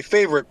 who's one of my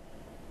favorite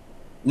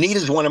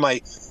Nita's one of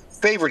my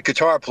favorite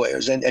guitar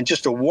players and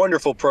just a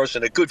wonderful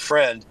person, a good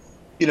friend.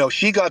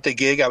 She got the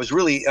gig. I was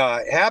really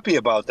happy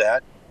about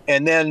that.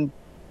 And then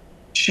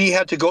she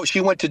had to go. She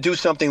went to do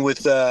something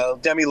with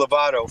Demi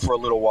Lovato for a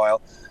little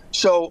while.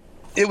 So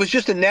it was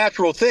just a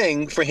natural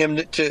thing for him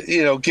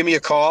to give me a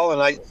call.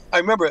 And I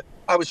remember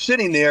I was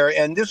sitting there,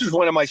 and this was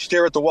one of my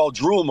stare at the wall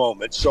drool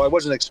moments. So I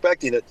wasn't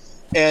expecting it.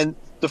 And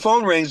the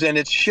phone rings, and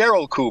it's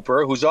Cheryl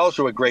Cooper, who's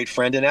also a great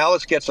friend. And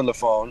Alice gets on the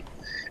phone.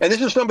 And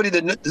this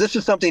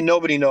is something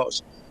nobody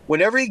knows.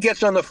 Whenever he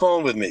gets on the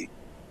phone with me,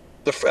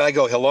 I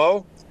go,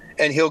 "Hello?"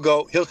 And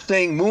he'll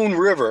sing Moon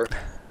River,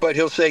 but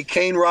he'll say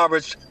Kane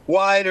Roberts,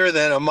 "Wider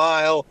than a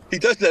mile." He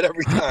does that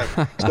every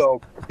time.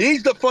 So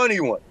he's the funny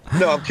one.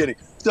 No, I'm kidding.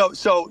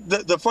 So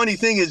the funny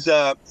thing is,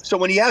 so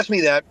when he asked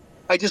me that,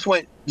 I just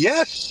went,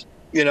 yes,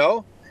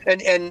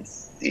 and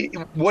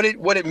what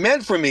it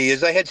meant for me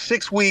is I had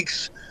 6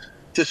 weeks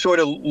to sort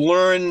of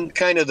learn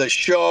kind of the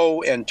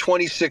show and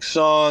 26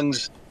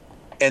 songs.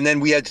 And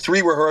then we had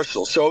 3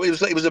 rehearsals. So it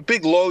was a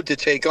big load to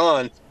take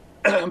on.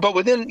 But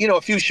within,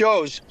 a few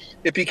shows,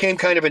 it became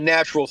kind of a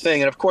natural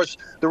thing. And of course,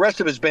 the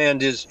rest of his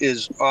band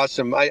is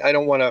awesome. I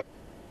don't want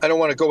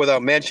to go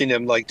without mentioning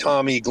them, like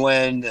Tommy,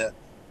 Glenn,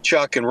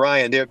 Chuck, and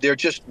Ryan. They're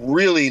just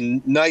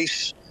really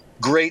nice,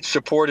 great,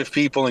 supportive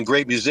people and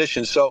great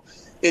musicians. So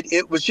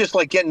it was just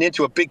like getting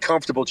into a big,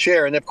 comfortable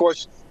chair. And of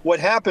course, what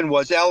happened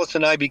was Alice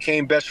and I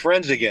became best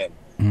friends again.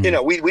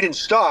 We didn't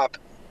stop,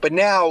 but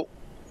now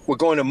we're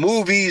going to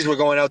movies. We're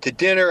going out to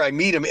dinner. I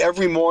meet him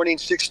every morning,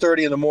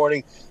 6:30 in the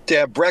morning, to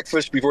have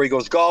breakfast before he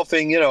goes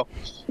golfing.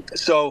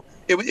 So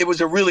it was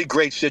a really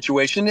great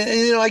situation.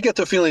 And, I get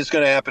the feeling it's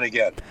going to happen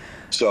again.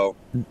 So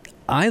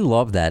I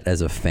love that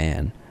as a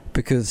fan,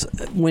 because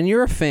when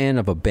you're a fan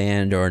of a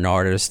band or an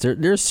artist,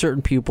 there's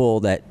certain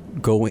people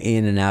that go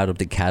in and out of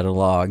the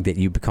catalog that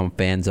you become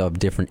fans of,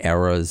 different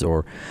eras,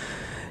 or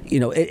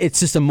it's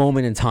just a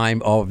moment in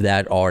time of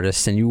that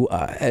artist, and you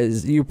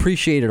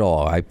appreciate it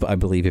all. I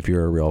believe, if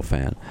you're a real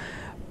fan.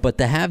 But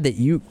to have that,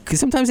 because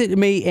sometimes it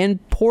may end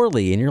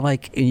poorly, and you're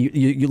like, and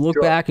you look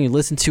back and you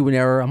listen to an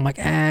era. I'm like,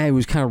 it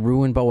was kind of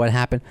ruined by what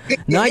happened.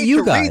 Not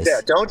you guys. Read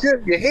that, don't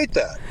you? You hate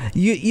that.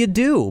 You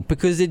do,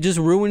 because it just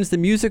ruins the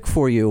music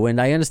for you. And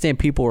I understand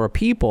people are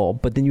people,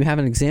 but then you have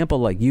an example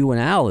like you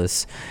and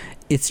Alice.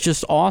 it's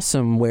just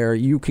awesome where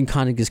you can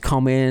kind of just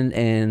come in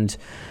and,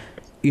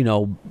 you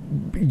know,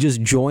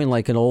 just join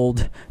like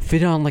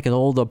fit on like an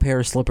old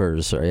pair of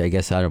slippers, or I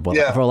guess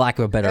for lack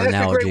of a better analogy.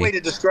 That's a great way to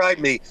describe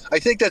me. I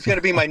think that's going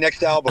to be my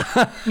next album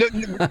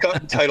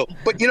title.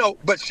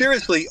 But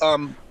seriously,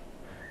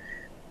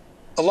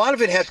 a lot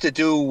of it has to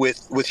do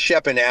with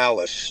Shep and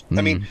Alice.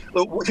 I mean,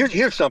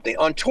 here's something.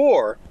 On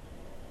tour,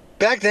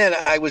 back then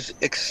I was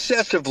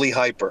excessively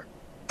hyper.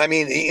 I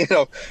mean, you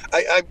know,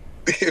 I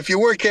if you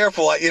weren't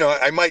careful,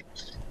 I might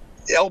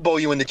elbow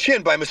you in the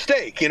chin by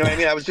mistake. You know what I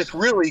mean? I was just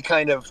really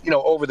kind of, you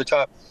know, over the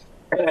top.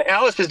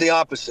 Alice is the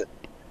opposite.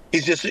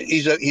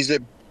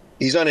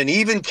 He's on an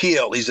even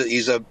keel.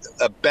 He's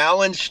a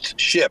balanced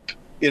ship.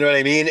 You know what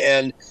I mean?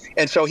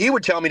 And so he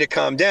would tell me to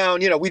calm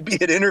down. You know, we'd be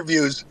at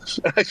interviews,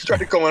 and I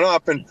started going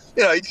off, and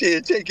you know, he'd say,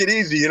 take it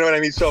easy. You know what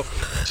I mean? So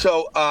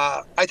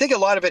I think a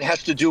lot of it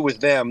has to do with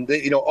them.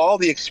 You know, all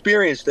the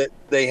experience that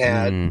they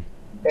had,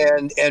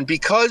 and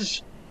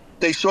because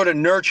they sort of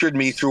nurtured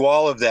me through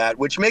all of that,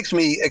 which makes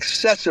me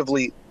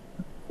excessively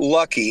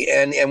lucky.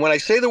 And when I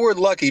say the word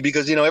lucky,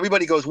 because, you know,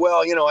 everybody goes,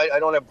 well, you know, I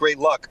don't have great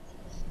luck,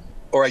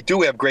 or I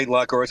do have great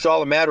luck, or it's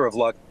all a matter of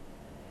luck.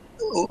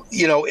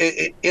 You know,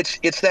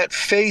 it's that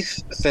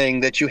faith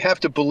thing that you have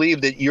to believe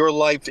that your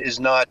life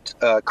is not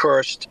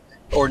cursed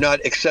or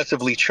not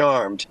excessively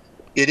charmed.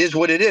 It is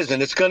what it is,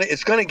 and it's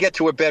gonna get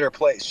to a better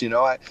place. You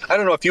know, I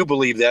don't know if you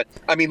believe that.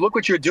 I mean, look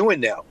what you're doing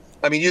now.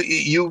 I mean,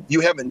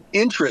 you have an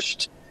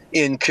interest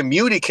in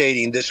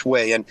communicating this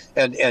way and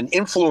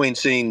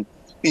influencing,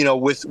 you know,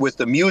 with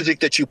the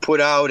music that you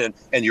put out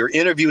and your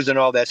interviews and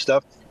all that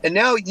stuff. And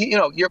now, you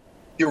know,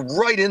 you're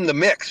right in the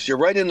mix. You're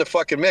right in the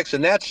fucking mix,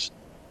 and that's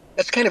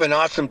kind of an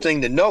awesome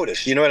thing to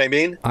notice. You know what I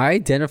mean? I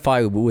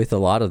identify with a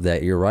lot of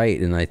that. You're right,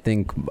 and I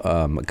think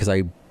because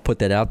I put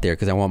that out there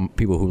because I want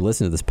people who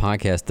listen to this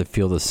podcast to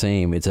feel the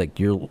same. It's like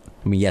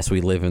yes,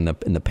 we live in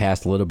the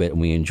past a little bit and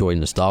we enjoy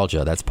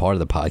nostalgia. That's part of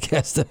the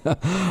podcast.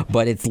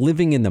 But it's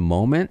living in the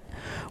moment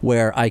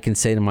where I can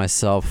say to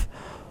myself,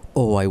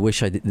 oh, I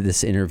wish I did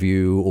this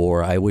interview,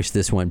 or I wish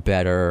this went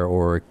better,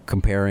 or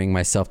comparing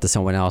myself to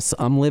someone else.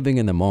 I'm living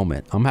in the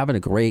moment. I'm having a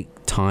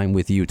great time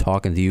with you,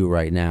 talking to you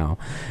right now.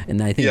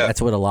 And I think that's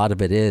what a lot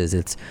of it is.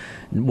 It's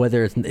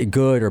whether it's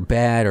good or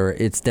bad, or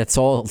that's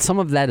all. Some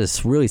of that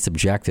is really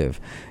subjective.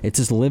 It's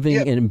just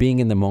living and being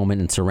in the moment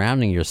and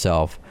surrounding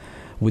yourself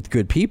with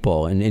good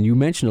people. And you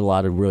mentioned a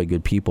lot of really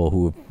good people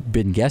who have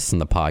been guests on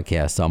the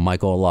podcast.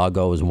 Michael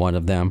Alago is one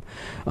of them.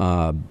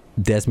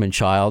 Desmond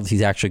Childs,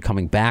 he's actually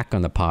coming back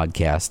on the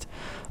podcast.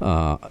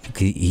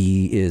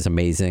 He is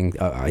amazing.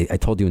 I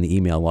told you in the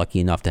email, lucky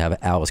enough to have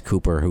Alice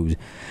Cooper, who's,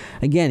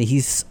 again,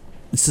 he's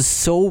just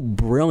so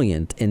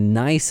brilliant and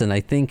nice. And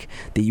I think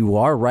that you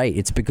are right.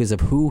 It's because of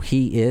who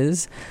he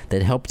is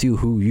that helped you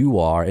who you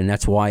are. And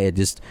that's why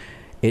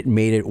it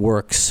made it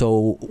work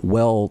so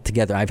well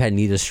together. I've had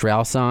Nita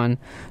Strauss on.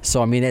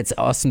 So, I mean, it's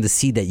awesome to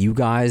see that you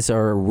guys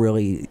are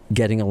really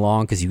getting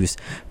along because you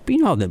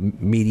know how the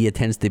media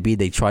tends to be.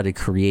 They try to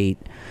create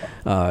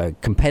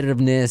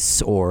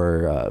competitiveness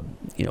or,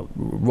 you know,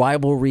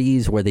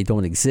 rivalries where they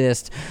don't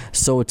exist.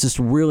 So it's just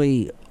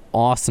really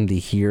awesome to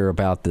hear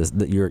about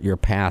your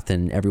path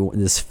and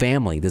this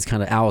family, this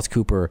kind of Alice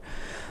Cooper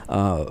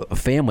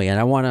family. And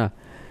I want to,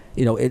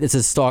 you know, it's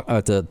a thought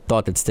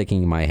that's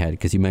sticking in my head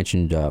because you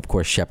mentioned, of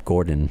course, Shep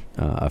Gordon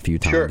a few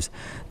times,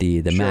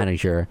 the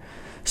manager.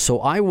 So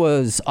I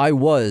was,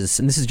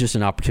 and this is just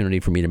an opportunity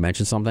for me to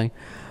mention something.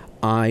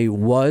 I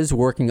was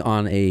working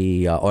on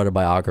a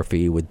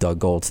autobiography with Doug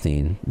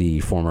Goldstein, the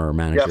former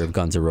manager of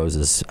Guns N'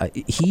 Roses.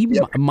 He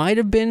might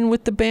have been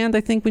with the band,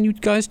 I think, when you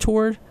guys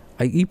toured.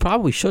 He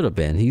probably should have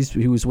been.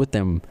 He was with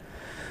them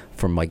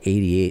from like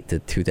 88 to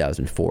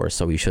 2004,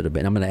 so he should have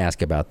been. I'm going to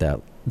ask about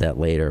that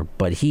later.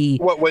 But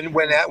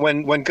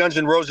when Guns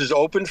N' Roses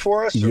opened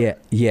for us? Or?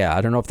 Yeah.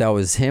 I don't know if that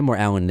was him or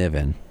Alan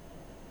Niven.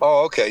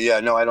 Oh, okay. Yeah,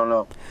 no, I don't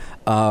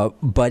know.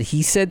 But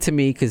he said to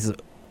me, because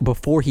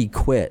before he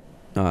quit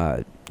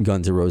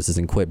Guns N' Roses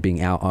and quit being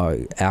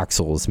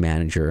Axl's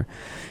manager,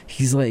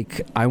 he's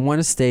like, I want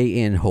to stay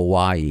in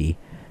Hawaii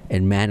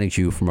and manage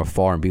you from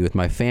afar and be with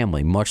my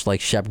family, much like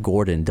Shep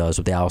Gordon does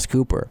with Alice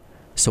Cooper.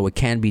 So it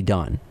can be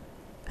done.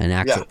 And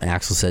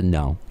Axl said,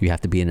 no, you have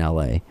to be in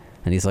L.A.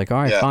 And he's like,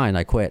 all right, fine,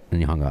 I quit. And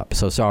he hung up.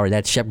 So sorry,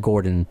 that's Shep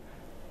Gordon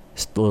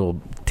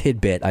little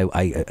tidbit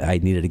I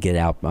needed to get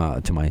out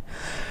to my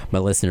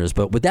listeners.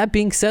 But with that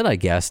being said, I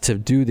guess, to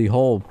do the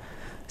whole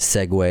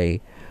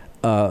segue,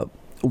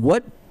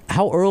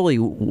 how early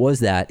was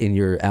that in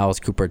your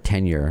Alice Cooper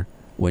tenure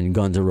when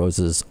Guns N'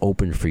 Roses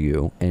opened for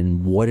you?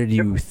 And what did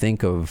you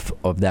think of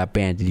that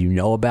band? Did you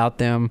know about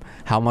them?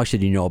 How much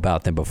did you know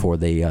about them before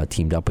they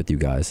teamed up with you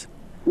guys?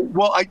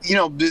 Well,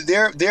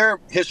 their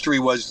history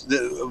was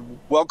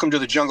Welcome to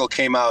the Jungle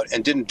came out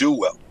and didn't do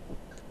well.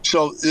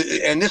 So,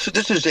 and this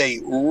is a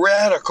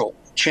radical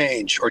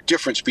change or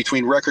difference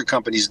between record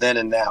companies then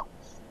and now.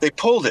 They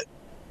pulled it,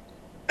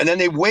 and then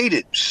they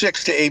waited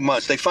 6 to 8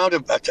 months. They found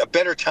a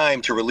better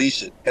time to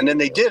release it, and then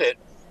they did it.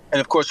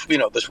 And of course, you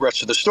know, the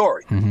rest of the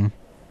story. Mm-hmm.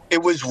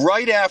 It was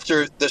right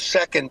after the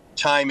second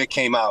time it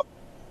came out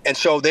And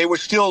so they were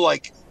still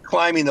like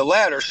climbing the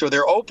ladder. So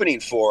they're opening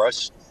for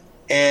us.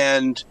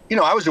 And,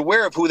 I was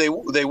aware of who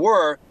they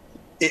were.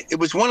 It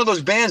was one of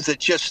those bands that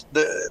just,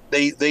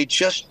 they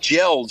just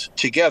gelled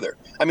together.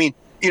 I mean,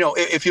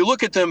 if you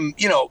look at them,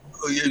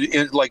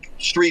 in like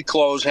street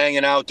clothes,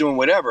 hanging out, doing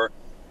whatever,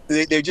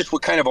 they just were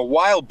kind of a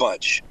wild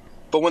bunch.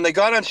 But when they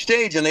got on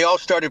stage and they all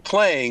started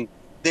playing,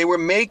 they were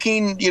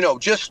making,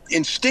 just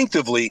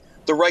instinctively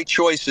the right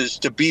choices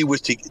to be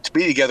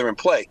together and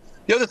play.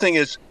 The other thing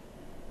is,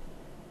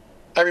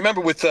 I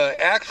remember with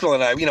Axl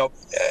and I,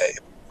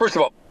 first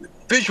of all,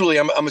 visually,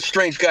 I'm a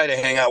strange guy to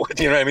hang out with.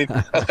 You know what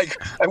I mean?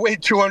 I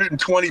weighed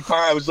 220 pounds.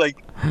 I was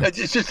like,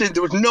 it's just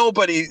there was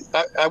nobody.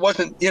 I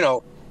wasn't,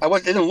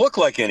 didn't look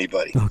like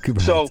anybody. Okay,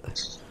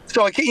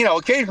 so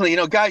occasionally,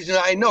 guys,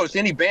 I noticed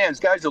any bands,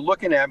 guys are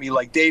looking at me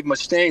like Dave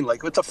Mustaine,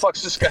 like, what the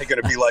fuck's this guy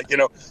gonna be like?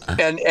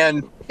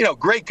 And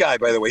great guy,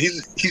 by the way.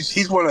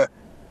 He's one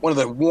of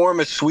the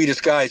warmest,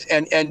 sweetest guys.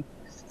 And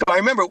so I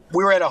remember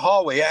we were at a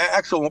hallway.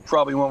 Axel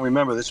probably won't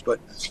remember this, but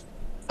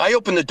I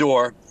opened the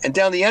door, and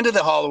down the end of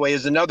the hallway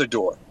is another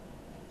door.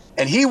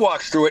 And he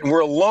walks through it, and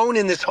we're alone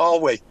in this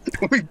hallway.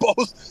 We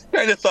both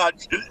kind of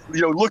thought,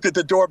 looked at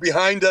the door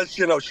behind us,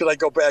 should I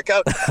go back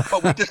out?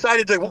 But we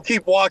decided to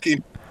keep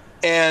walking.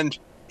 And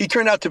he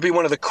turned out to be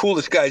one of the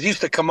coolest guys. He used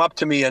to come up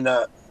to me and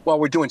while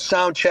we're doing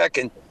sound check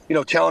and,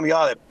 telling me,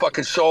 oh, that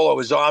fucking solo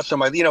is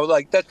awesome.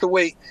 That's the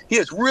way he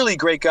is. Really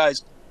great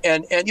guys.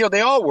 And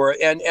they all were.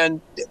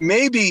 And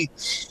maybe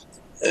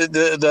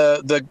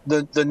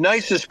the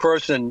nicest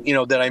person,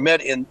 that I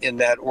met in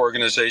that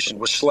organization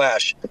was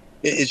Slash.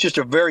 It's just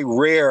a very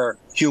rare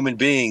human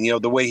being,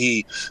 the way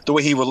he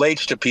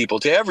relates to people,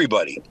 to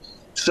everybody.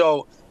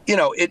 So,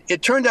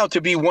 it turned out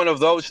to be one of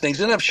those things.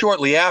 And then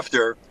shortly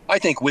after, I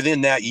think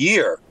within that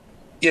year,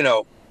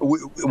 it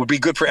would be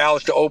good for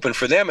Alice to open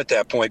for them at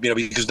that point,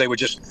 because they were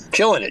just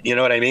killing it. You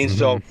know what I mean? Mm-hmm.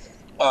 So,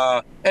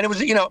 and it was,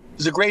 it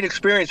was a great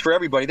experience for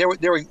everybody. They were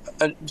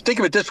think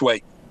of it this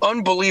way,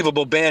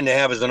 unbelievable band to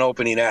have as an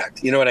opening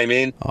act. You know what I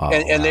mean? Oh,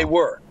 and they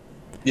were.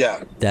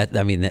 Yeah.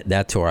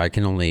 That tour, I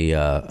can only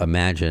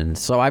imagine.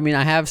 So, I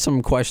have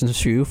some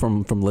questions for you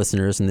from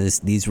listeners, and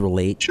these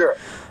relate. Sure.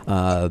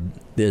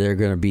 They're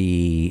going to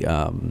be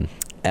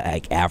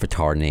like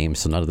Avatar names,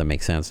 so none of them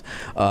make sense.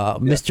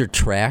 Mr.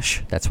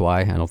 Trash, that's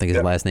why. I don't think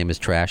his last name is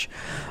Trash.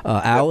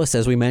 Alice,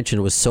 as we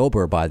mentioned, was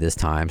sober by this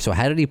time. So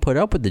how did he put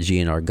up with the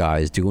GNR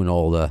guys doing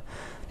all the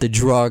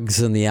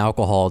drugs and the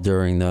alcohol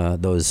during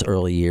those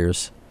early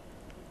years?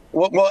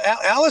 Well,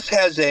 Alice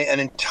has an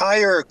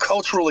entire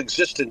cultural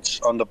existence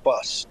on the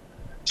bus.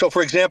 So,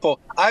 for example,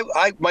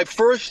 my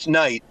first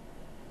night,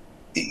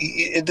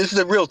 this is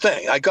a real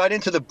thing. I got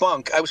into the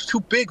bunk. I was too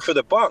big for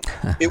the bunk.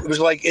 It was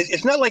like,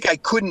 it's not like I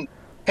couldn't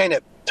kind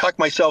of tuck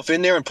myself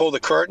in there and pull the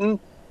curtain,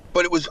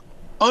 but it was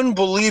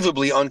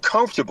unbelievably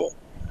uncomfortable.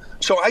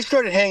 So I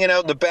started hanging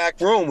out in the back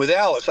room with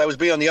Alice. I was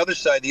on the other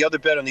side, the other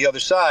bed on the other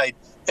side.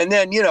 And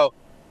then,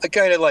 I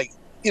kind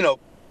of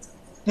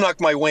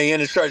knocked my way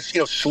in and started,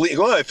 sleep.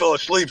 Oh, I fell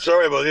asleep.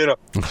 Sorry about,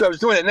 So I was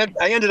doing it. And then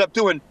I ended up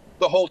doing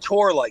the whole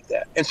tour like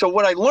that. And so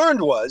what I learned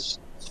was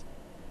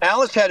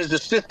Alice had his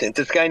assistant,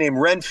 this guy named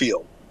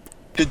Renfield,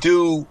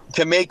 to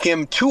make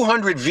him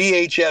 200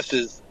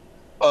 VHSs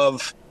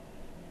of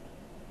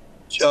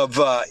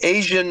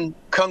Asian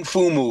kung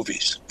fu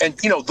movies, and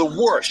the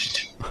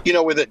worst,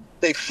 where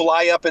they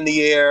fly up in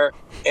the air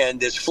and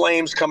there's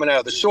flames coming out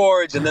of the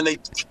swords, and then they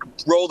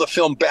roll the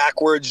film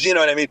backwards. You know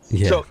what I mean?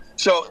 Yeah.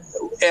 So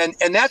and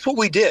that's what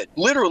we did.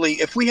 Literally,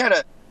 if we had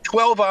a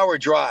 12-hour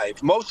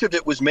drive, most of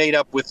it was made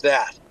up with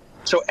that.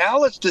 So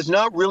Alice does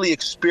not really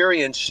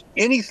experience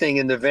anything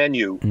in the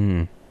venue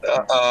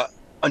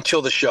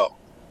until the show.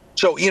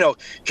 So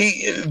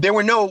there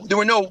was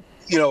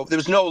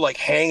no like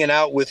hanging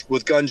out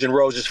with Guns N'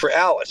 Roses for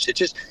Alice. It's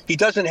just he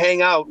doesn't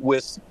hang out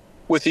with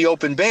the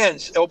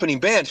opening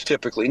bands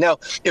typically. Now,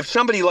 if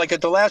somebody like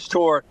at the last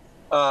tour,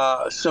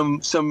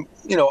 some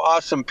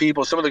awesome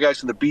people, some of the guys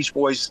from the Beach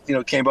Boys,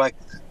 came by.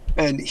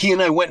 And he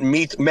and I went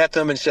and met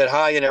them and said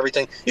hi and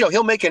everything.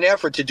 He'll make an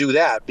effort to do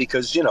that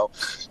because,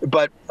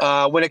 but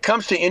when it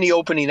comes to any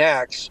opening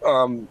acts,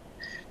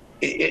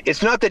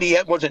 it's not that he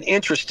wasn't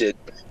interested.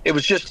 It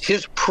was just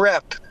his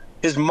prep,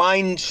 his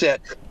mindset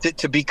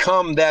to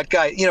become that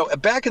guy.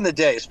 Back in the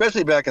day,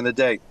 especially back in the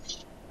day,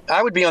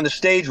 I would be on the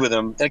stage with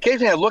him, and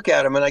occasionally I look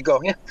at him and I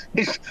go, yeah,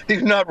 he's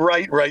not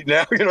right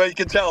now. You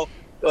can tell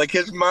like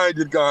his mind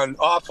had gone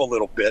off a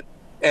little bit,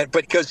 but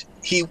because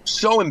he's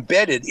so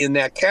embedded in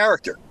that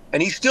character.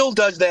 And he still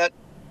does that,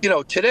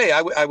 today.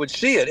 I would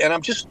see it. And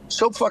I'm just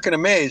so fucking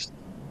amazed,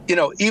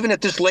 even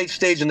at this late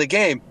stage in the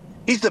game,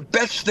 he's the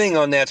best thing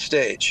on that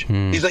stage.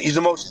 He's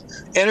the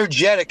most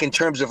energetic in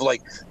terms of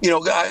like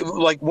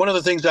one of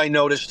the things I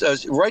noticed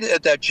right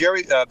at that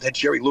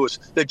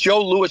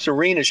Joe Louis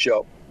Arena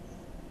show.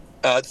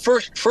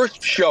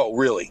 First show,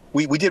 really.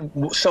 We did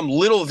some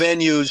little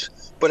venues,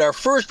 but our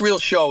first real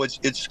show,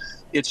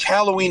 it's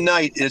Halloween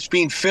night. And it's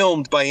being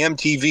filmed by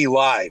MTV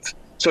Live.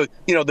 So,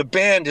 the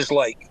band is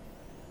like,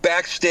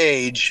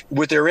 backstage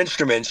with their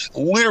instruments,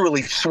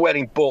 literally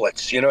sweating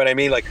bullets. You know what I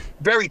mean? Like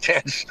very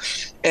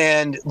tense.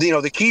 And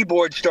the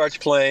keyboard starts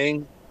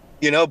playing.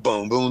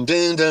 Boom, boom,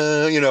 dun,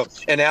 dun,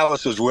 and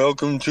Alice was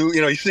welcome to,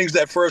 he sings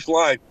that first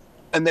line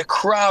and the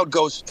crowd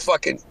goes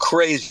fucking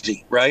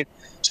crazy, right?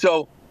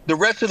 So the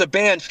rest of the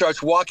band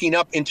starts walking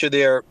up into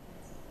their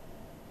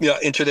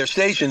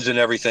stations and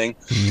everything.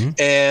 Mm-hmm.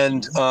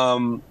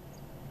 And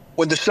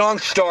when the song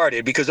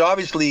started, because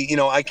obviously,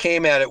 I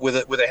came at it with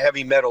a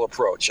heavy metal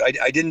approach.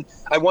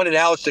 I wanted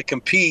Alice to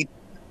compete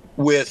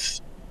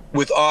with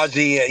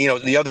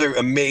Ozzy, the other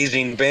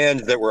amazing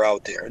bands that were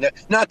out there.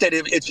 Not that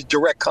it's a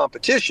direct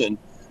competition,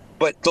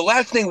 but the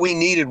last thing we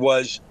needed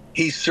was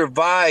he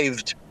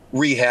survived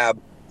rehab.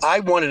 I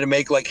wanted to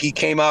make like he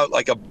came out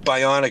like a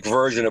bionic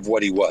version of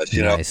what he was,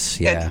 Nice,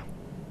 yeah.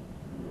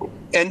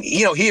 And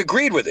he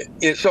agreed with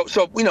it.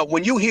 So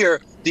when you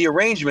hear the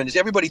arrangement,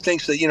 everybody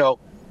thinks that,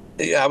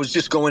 I was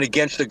just going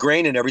against the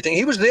grain and everything.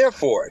 He was there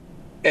for it.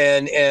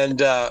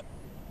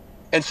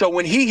 And so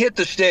when he hit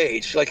the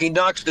stage, like he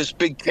knocks this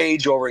big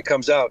cage over and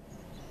comes out,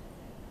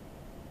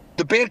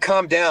 the band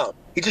calmed down.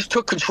 He just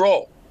took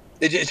control.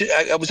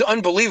 It was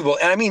unbelievable.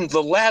 And I mean,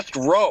 the last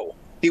row,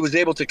 he was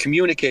able to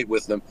communicate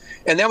with them.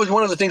 And that was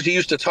one of the things he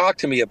used to talk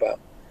to me about.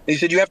 He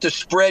said, you have to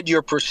spread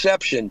your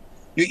perception.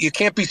 You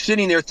can't be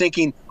sitting there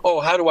thinking, oh,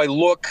 how do I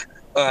look?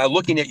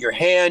 Looking at your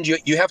hand.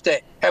 You have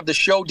to have the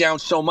show down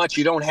so much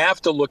you don't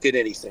have to look at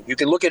anything. You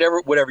can look at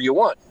whatever you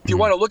want. If you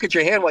want to look at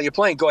your hand while you're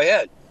playing, go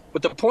ahead.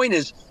 But the point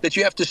is that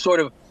you have to sort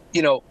of,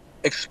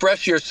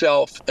 express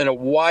yourself in a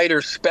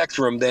wider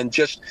spectrum than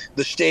just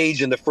the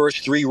stage in the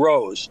first 3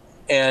 rows.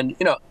 And,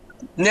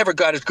 never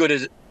got as good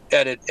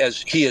at it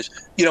as he is.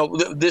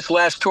 This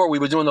last tour, we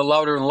were doing the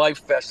Louder in Life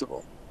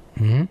Festival.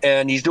 Mm-hmm.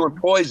 And he's doing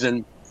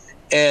Poison.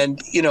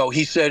 And,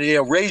 he said,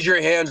 raise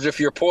your hands if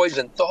you're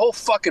Poison. The whole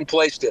fucking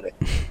place did it.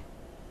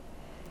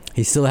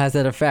 He still has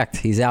that effect.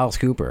 He's Alice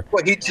Cooper.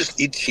 Well,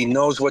 he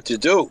knows what to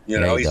do. He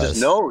just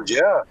knows,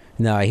 yeah.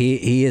 No,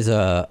 he is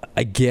a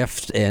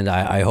gift, and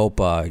I hope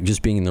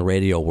just being in the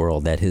radio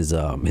world that his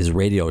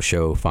radio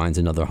show finds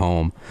another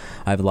home.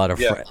 I have a lot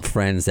of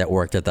friends that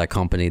worked at that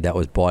company that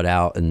was bought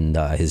out, and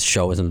his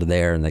show wasn't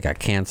there, and they got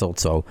canceled.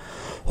 So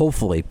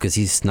hopefully, because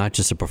he's not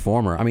just a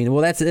performer. I mean,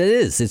 well, it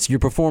is. It's you're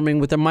performing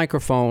with a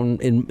microphone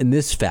in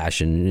this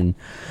fashion,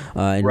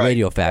 in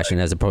radio fashion,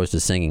 as opposed to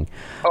singing.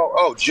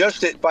 Oh,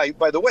 just it. By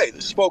the way,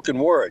 the spoken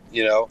word.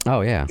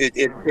 Oh yeah.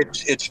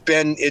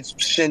 It's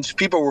since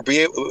people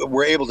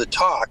were able to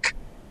talk.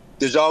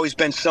 There's always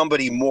been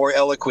somebody more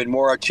eloquent,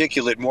 more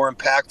articulate, more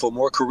impactful,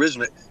 more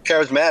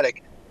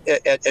charismatic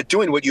at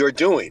doing what you're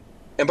doing.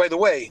 And by the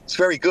way, it's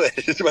very good.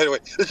 By the way,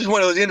 this is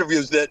one of those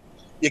interviews that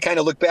you kind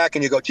of look back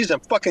and you go, geez,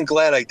 I'm fucking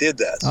glad I did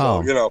that.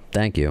 So,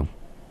 Thank you.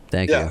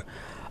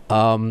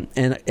 And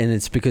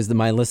it's because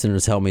my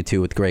listeners help me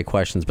too with great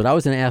questions, but I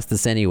was going to ask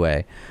this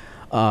anyway.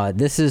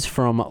 This is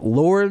from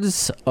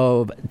Lords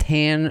of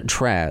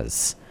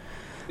Tantraz.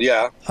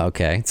 Yeah.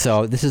 Okay.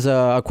 So this is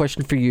a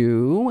question for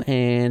you,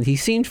 and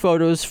he's seen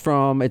photos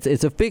from.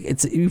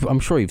 I'm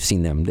sure you've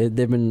seen them.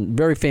 They've been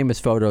very famous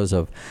photos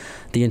of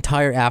the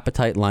entire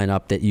Appetite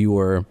lineup that you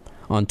were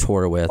on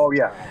tour with. Oh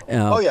yeah.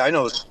 I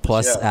know.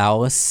 Plus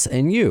Alice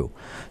and you.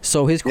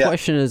 So his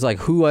question is like,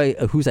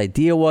 whose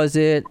idea was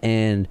it,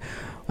 and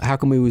how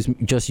come it was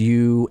just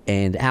you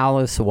and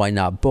Alice? Why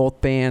not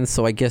both bands?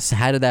 So I guess,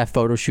 how did that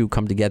photo shoot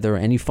come together?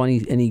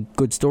 Any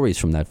good stories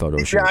from that photo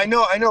shoot? Yeah, I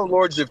know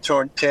Lords of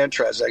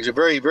Tantraz. Actually, a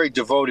very, very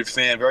devoted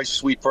fan, very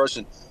sweet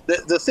person.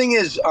 The thing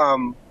is,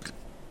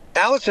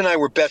 Alice and I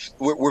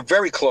we're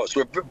very close.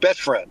 We're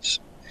best friends.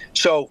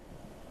 So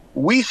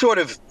we sort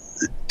of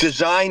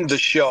designed the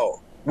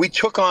show. We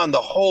took on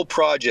the whole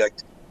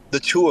project, the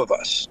two of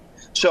us.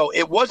 So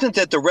it wasn't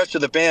that the rest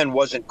of the band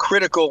wasn't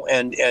critical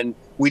and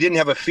we didn't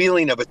have a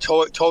feeling of a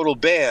total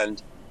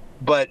band,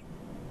 but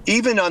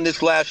even on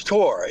this last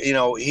tour,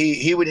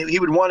 he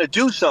would want to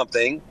do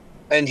something,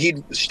 and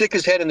he'd stick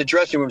his head in the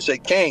dressing room and say,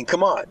 "Kane,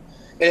 come on."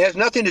 And it has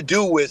nothing to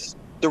do with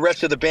the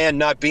rest of the band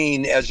not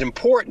being as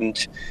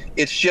important.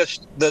 It's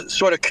just the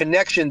sort of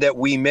connection that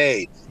we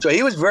made. So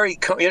he was very,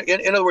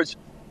 in other words,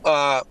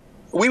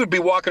 we would be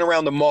walking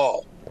around the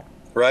mall,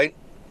 right?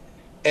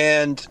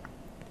 And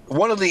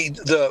one of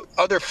the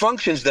other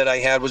functions that I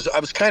had was I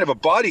was kind of a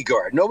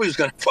bodyguard. Nobody was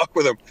going to fuck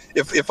with him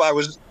if I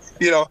was,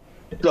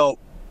 so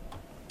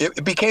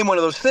it became one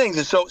of those things.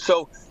 And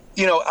so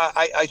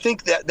I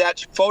think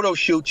that photo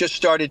shoot just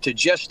started to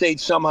gestate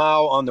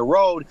somehow on the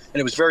road,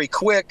 and it was very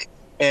quick.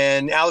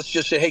 And Alice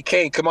just said, "Hey,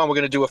 Kane, come on, we're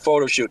going to do a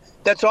photo shoot."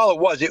 That's all it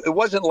was. It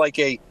wasn't like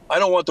I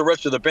don't want the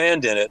rest of the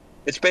band in it.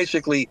 It's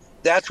basically,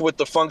 that's what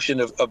the function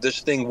of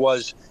this thing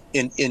was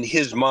in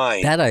his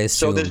mind. That I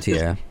assumed,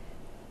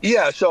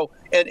 Yeah, so,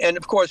 and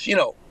of course,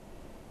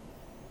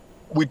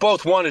 we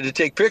both wanted to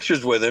take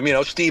pictures with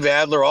him, Steve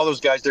Adler, all those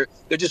guys, they're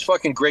just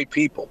fucking great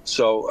people.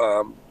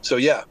 So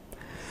yeah,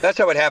 that's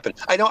how it happened.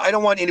 I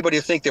don't want anybody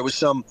to think there was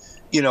some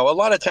a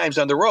lot of times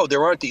on the road,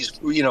 there aren't these,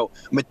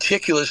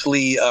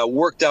 meticulously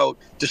worked out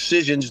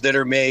decisions that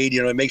are made,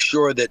 to make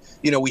sure that,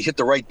 we hit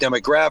the right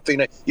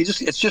demographic.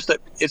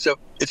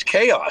 It's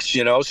chaos,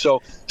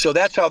 So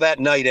that's how that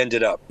night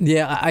ended up.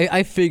 Yeah,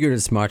 I figured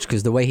as much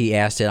because the way he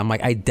asked it, I'm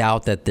like, I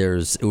doubt that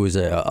it was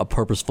a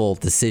purposeful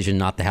decision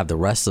not to have the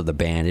rest of the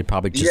band. It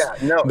probably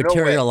just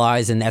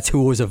materialized, and that's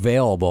who was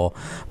available.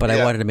 But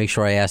I wanted to make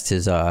sure I asked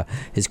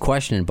his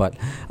question. But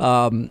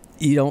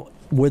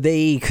were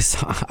they? Because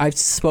I've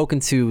spoken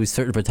to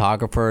certain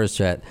photographers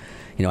that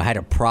had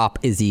to prop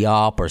Izzy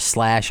up or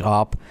Slash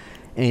up.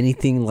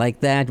 Anything like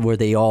that? Were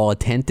they all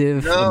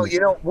attentive? No,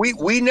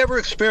 we never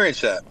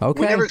experienced that.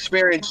 Okay. We never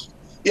experienced.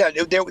 Yeah,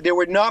 there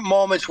were not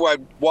moments where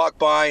I'd walk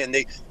by and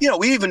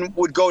we even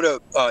would go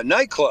to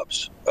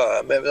nightclubs.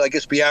 I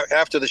guess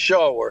after the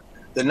show or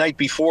the night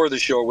before the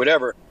show or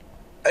whatever.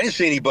 I didn't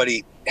see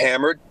anybody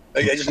hammered.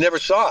 I just never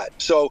saw it.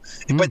 So,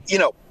 but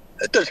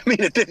that doesn't mean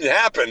it didn't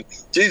happen.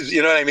 Jeez,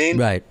 you know what I mean?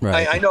 Right.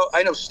 I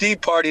know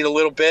Steve partied a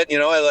little bit. I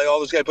like all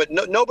those guys, but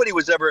nobody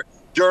was ever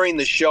during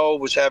the show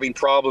was having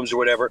problems or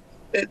whatever.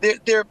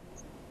 They're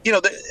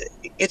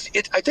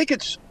I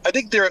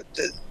think they're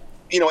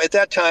at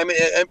that time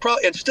and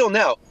probably and still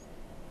now,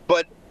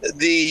 but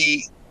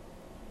the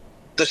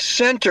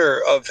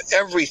center of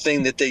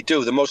everything that they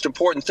do, the most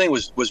important thing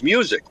was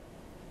music,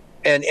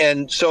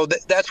 and so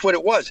that's what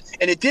it was,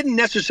 and it didn't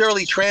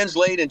necessarily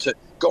translate into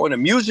going to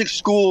music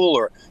school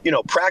or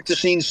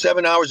practicing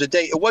 7 hours a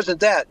day. It wasn't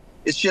that.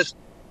 It's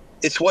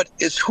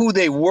who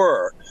they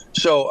were.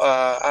 So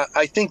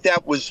I think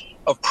that was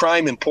of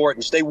prime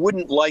importance. They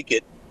wouldn't like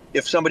it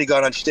if somebody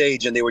got on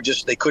stage and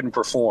they couldn't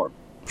perform.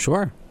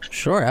 Sure,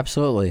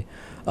 absolutely.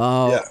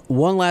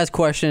 One last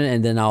question,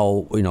 and then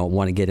I'll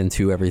want to get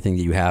into everything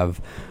that you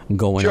have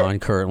going on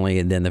currently,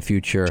 and then the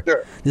future.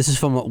 Sure. This is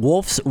from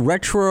Wolf's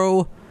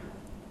Retro.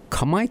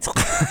 Comite?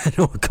 I don't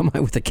know,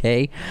 Comite with a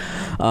K.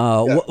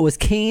 Was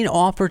Kane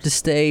offered to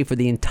stay for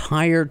the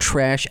entire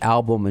Trash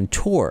album and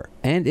tour?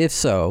 And if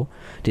so,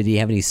 did he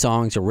have any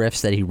songs or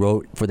riffs that he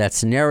wrote for that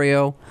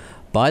scenario?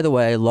 By the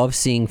way, I love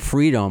seeing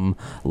Freedom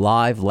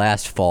live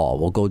last fall.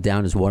 Will go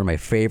down as one of my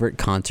favorite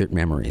concert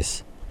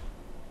memories.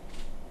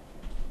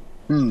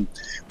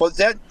 Well,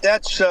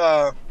 that's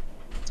the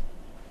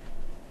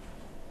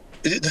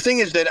thing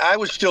is that I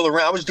was still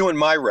around. I was doing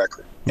my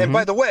record. And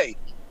by the way,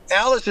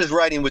 Alice is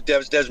writing with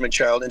Desmond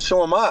Child, and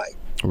so am I.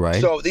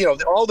 Right. So,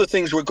 all the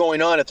things were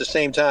going on at the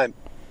same time.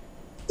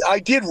 I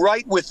did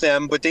write with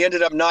them, but they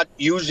ended up not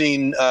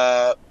using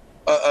a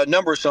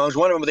number of songs.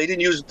 One of them, they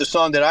didn't use the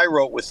song that I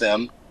wrote with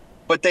them,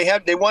 but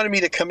they wanted me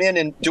to come in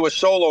and do a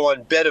solo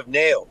on Bed of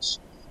Nails.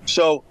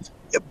 So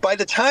by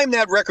the time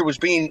that record was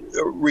being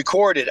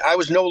recorded, I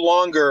was no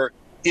longer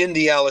in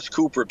the Alice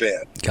Cooper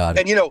band. Got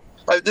it. And,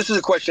 this is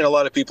a question a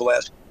lot of people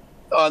ask.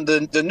 On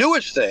the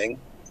newest thing,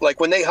 like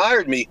when they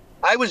hired me,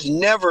 I was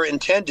never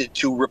intended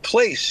to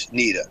replace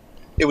Nita.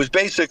 It was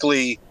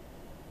basically,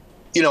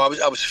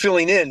 I was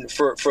filling in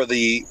for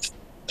the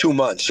 2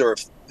 months or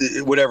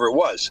whatever it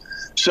was.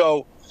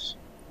 So,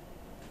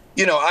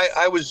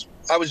 I was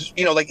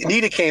like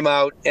Nita came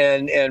out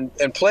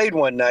and played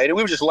one night, and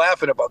we were just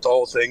laughing about the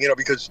whole thing,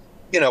 because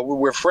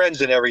we're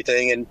friends and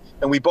everything, and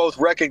we both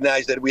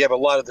recognize that we have a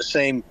lot of the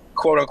same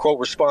quote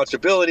unquote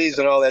responsibilities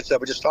and all that stuff.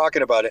 We're just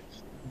talking about it,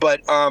 but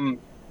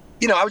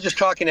I was just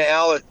talking to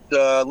Alec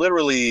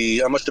literally,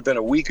 it must have been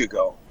a week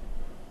ago.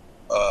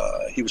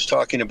 He was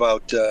talking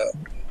about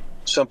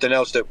something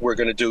else that we're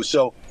going to do.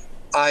 So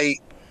I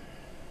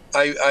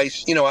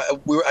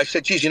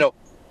said, geez,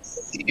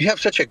 you have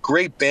such a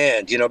great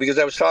band, because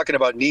I was talking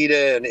about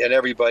Nita and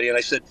everybody. And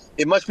I said,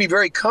 it must be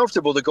very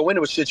comfortable to go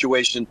into a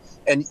situation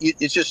and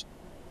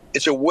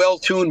it's a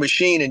well-tuned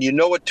machine and you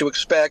know what to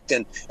expect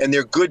and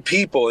they're good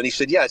people. And he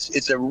said, yes,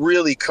 it's a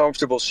really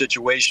comfortable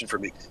situation for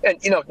me. And,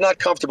 not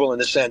comfortable in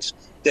the sense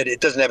that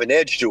it doesn't have an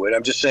edge to it.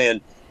 I'm just saying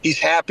he's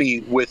happy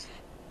with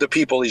the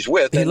people he's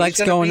with. He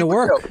likes going to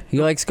work. He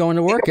likes going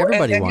to work.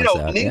 Everybody wants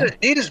that.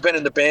 Nita's been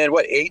in the band,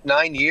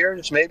 8-9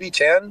 years, maybe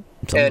 10?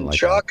 Something and like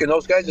Chuck that. And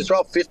those guys, it's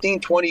all 15,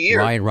 20 years.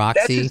 Ryan Roxy.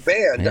 That's his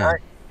band. Yeah.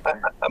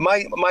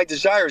 My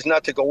desire is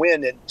not to go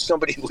in and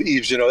somebody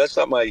leaves. That's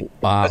not my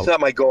That's not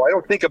my goal. I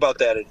don't think about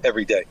that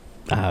every day.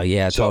 Oh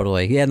yeah,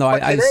 totally. Yeah, no.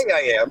 Today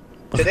I am.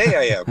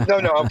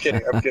 No, I'm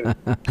kidding.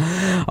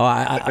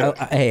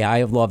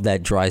 I love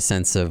that dry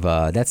sense of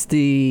that's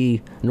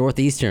the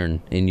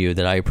Northeastern in you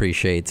that I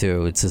appreciate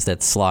too. It's just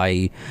that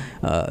sly,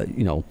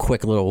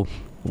 quick little.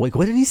 Like,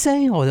 what did he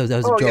say? Oh, that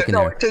was a joke in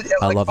there.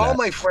 I love that. All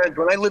my friends,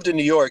 when I lived in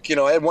New York,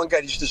 I had one guy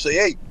who used to say,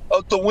 "Hey,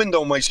 out the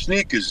window, my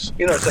sneakers."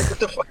 It's like, what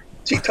the fuck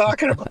is he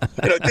talking about?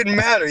 It didn't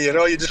matter.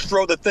 You just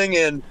throw the thing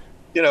in.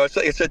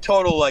 It's a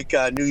total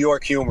New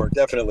York humor,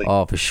 definitely.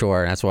 Oh, for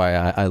sure. That's why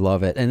I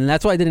love it, and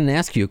that's why I didn't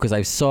ask you because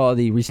I saw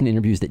the recent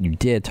interviews that you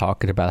did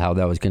talking about how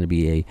that was going to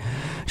be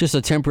just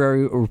a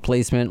temporary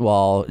replacement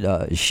while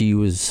she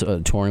was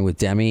touring with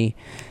Demi.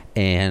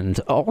 And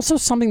also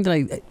something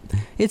that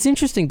it's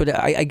interesting, but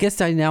I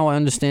guess I now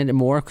understand it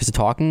more because of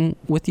talking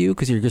with you,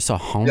 because you're just a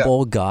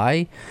humble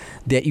guy,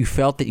 that you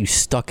felt that you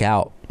stuck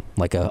out.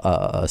 like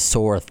a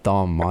sore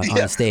thumb on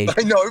stage.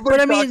 I know.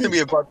 Everybody talked to me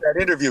about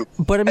that interview.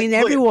 But I mean,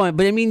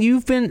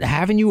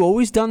 haven't you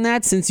always done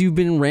that since you've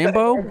been in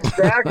Rambo?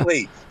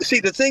 Exactly.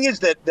 See, the thing is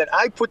that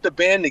I put the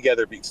band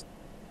together because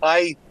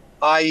I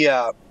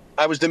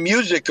was the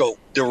musical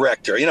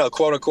director,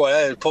 quote unquote.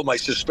 I pulled my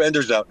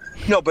suspenders out.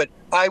 No, but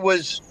I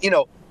was,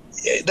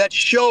 that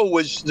show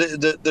was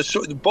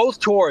the both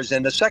tours,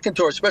 and the second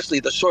tour especially,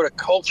 the sort of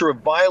culture of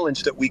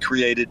violence that we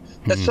created.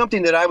 That's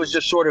something that I was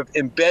just sort of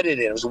embedded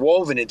in. It was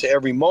woven into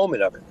every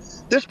moment of it.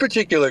 This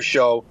particular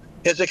show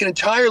has like an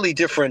entirely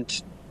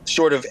different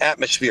sort of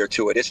atmosphere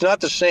to it. It's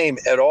not the same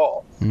at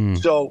all.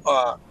 So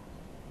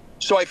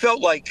I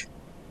felt like,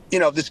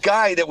 this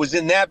guy that was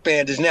in that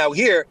band is now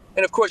here,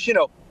 and of course,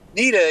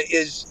 Nita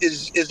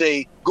is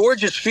a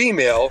gorgeous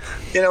female,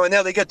 and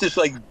now they got this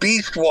like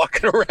beast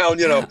walking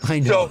around, I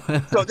know.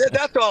 So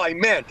that's all I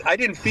meant. I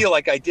didn't feel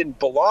like I didn't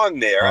belong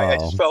there. I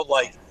just felt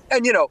like,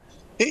 and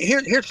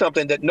here's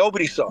something that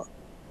nobody saw.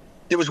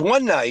 There was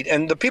one night,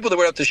 and the people that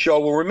were at the show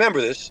will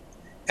remember this.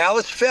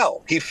 Alice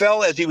fell. He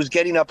fell as he was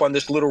getting up on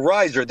this little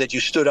riser that you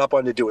stood up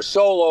on to do a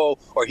solo,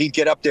 or he'd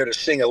get up there to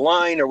sing a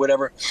line or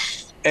whatever,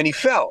 and he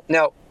fell.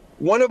 Now,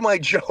 one of my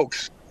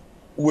jokes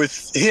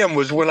with him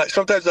was when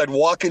sometimes I'd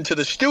walk into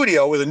the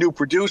studio with a new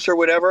producer or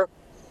whatever,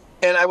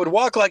 and I would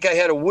walk like I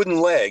had a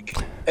wooden leg,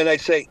 and I'd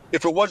say,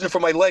 if it wasn't for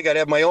my leg, I'd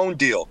have my own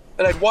deal.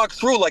 And I'd walk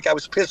through like I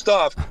was pissed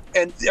off,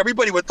 and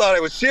everybody would thought I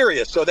was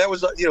serious. So that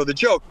was, the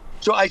joke.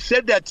 So I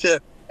said that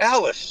to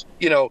Alice,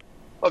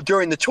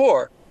 during the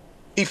tour.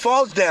 He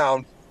falls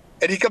down,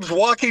 and he comes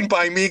walking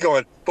by me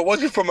going, but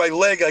wasn't for my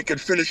leg, I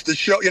could finish the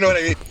show. You know what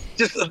I mean?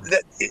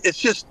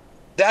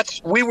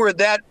 We were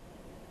that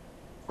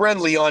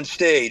friendly on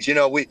stage.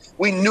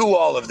 We knew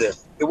all of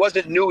this. It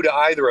wasn't new to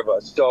either of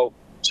us. So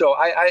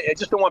I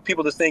just don't want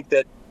people to think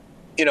that,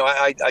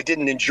 I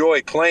didn't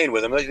enjoy playing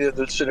with them.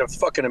 It's a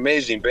fucking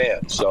amazing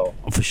band. So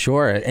for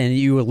sure. And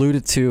you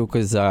alluded to,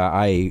 because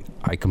I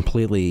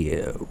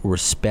completely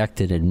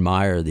respect and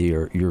admire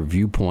your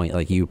viewpoint.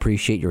 Like, you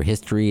appreciate your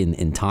history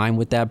and time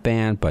with that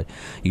band, but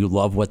you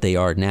love what they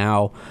are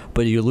now.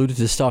 But you alluded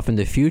to stuff in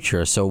the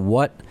future. So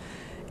what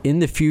in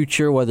the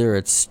future, whether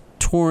it's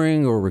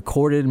touring or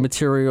recorded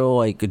material,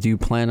 like, do you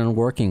plan on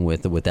working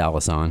with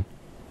Alice on?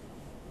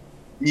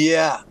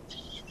 Yeah.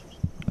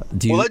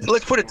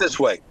 Let's put it this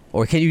way.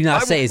 Or can you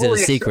not say? Is it a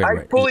secret?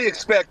 I fully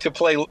expect to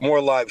play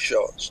more live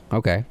shows.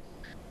 Okay.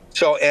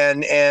 So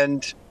and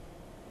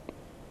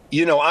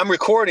I'm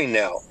recording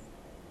now,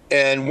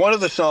 and one of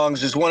the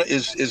songs is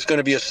going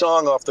to be a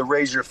song off the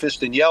Raise Your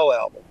Fist and Yell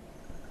album.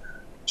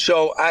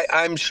 So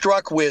I'm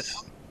struck with,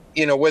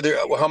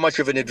 how much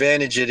of an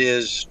advantage it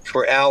is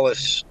for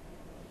Alice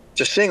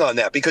to sing on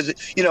that, because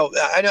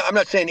I'm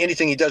not saying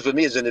anything he does with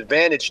me is an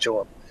advantage to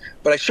him,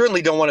 but I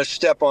certainly don't want to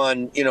step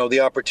on the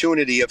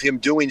opportunity of him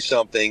doing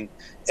something,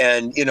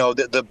 and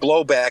the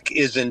blowback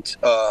isn't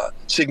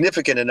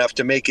significant enough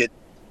to make it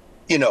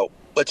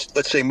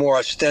let's say more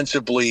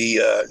ostensibly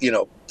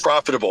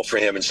profitable for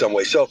him in some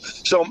way. So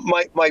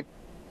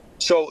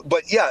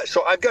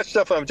I've got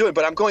stuff I'm doing,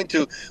 but I'm going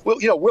to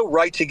we'll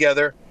write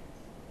together.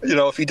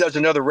 If he does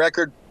another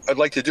record, I'd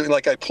like to do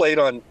like I played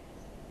on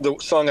the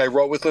song I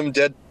wrote with him,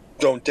 Dead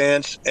Don't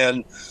Dance,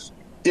 and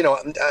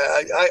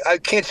I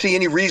can't see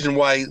any reason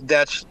why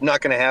that's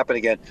not going to happen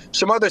again.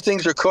 Some other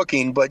things are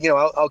cooking, but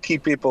I'll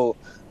keep people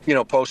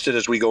posted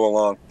as we go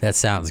along. That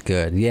sounds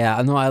good.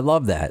 Yeah, no, I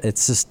love that.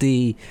 It's just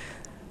the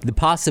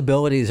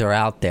possibilities are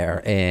out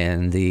there,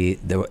 and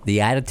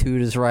the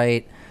attitude is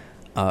right.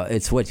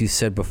 It's what you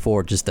said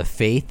before. Just the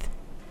faith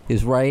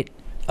is right.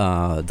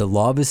 The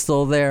love is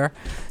still there,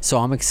 so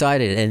I'm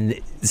excited. And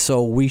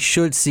so we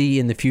should see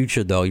in the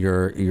future, though,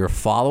 your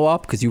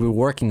follow-up, because you were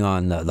working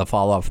on the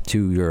follow-up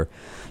to your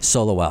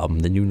solo album,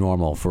 The New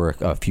Normal, for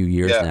a few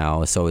years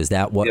now. So is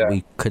that what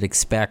we could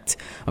expect?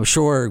 I'm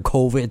sure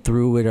COVID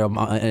threw it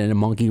in a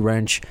monkey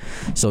wrench.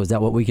 So is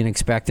that what we can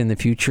expect in the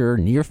future,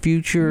 near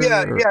future?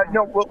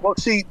 No. Well,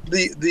 see,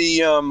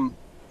 the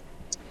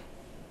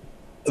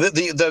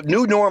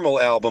New Normal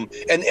album,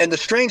 and the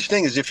strange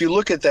thing is, if you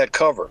look at that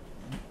cover,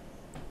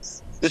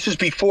 this is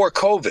before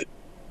COVID.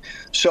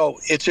 So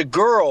it's a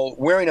girl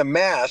wearing a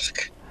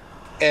mask,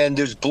 and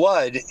there's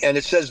blood, and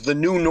it says The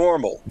New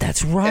Normal.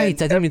 That's right.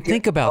 And I didn't even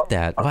think about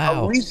that.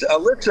 Wow.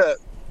 Alyssa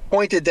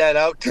pointed that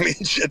out to me.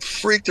 It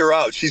freaked her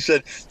out. She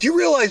said, do you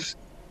realize,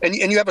 and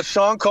you have a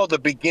song called The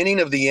Beginning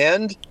of the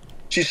End?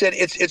 She said,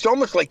 it's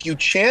almost like you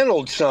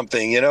channeled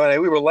something,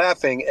 and we were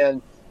laughing. And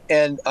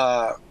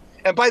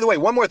by the way,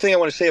 one more thing I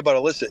want to say about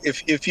Alyssa.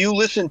 If you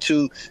listen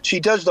to, she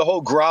does the whole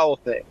growl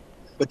thing,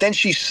 but then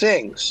she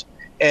sings.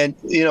 And,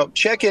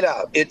 check it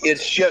out.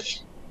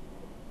 It's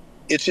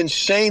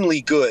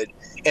insanely good.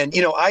 And,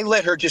 I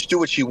let her just do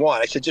what she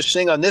wants. I said, just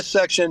sing on this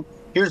section.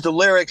 Here's the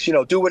lyrics,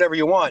 do whatever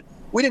you want.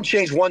 We didn't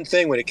change one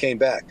thing when it came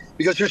back,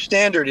 because her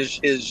standard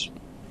is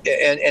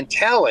and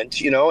talent,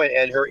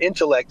 and her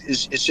intellect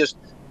is just,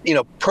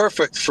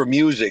 perfect for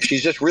music.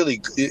 She's just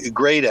really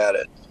great at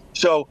it.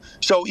 So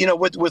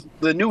with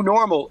The New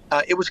Normal,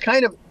 it was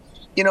kind of,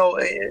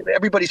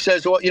 everybody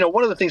says, well,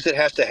 one of the things that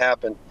has to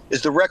happen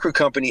is the record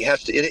company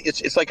has to,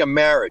 it's like a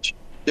marriage.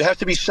 There has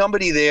to be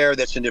somebody there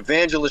that's an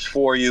evangelist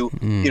for you.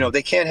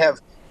 They can't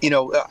have,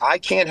 I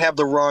can't have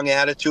the wrong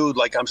attitude,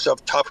 like I'm some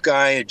tough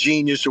guy, a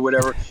genius or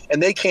whatever,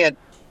 and they can't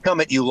come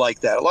at you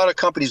like that. A lot of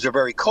companies are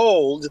very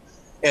cold,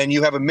 and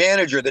you have a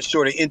manager that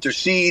sort of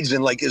intercedes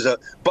and like is a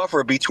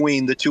buffer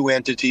between the two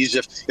entities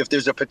if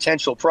there's a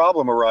potential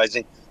problem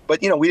arising. But,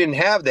 we didn't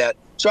have that.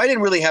 So I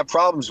didn't really have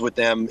problems with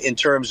them in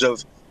terms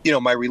of,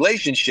 my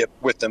relationship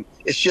with them.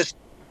 It's just,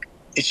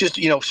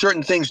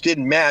 certain things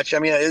didn't match. I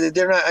mean,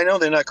 I know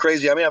they're not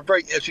crazy. I mean, I'm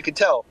very, as you can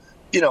tell,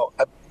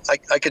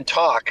 I can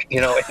talk,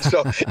 and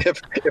so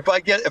if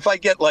I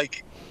get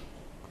like,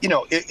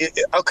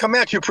 I'll come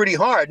at you pretty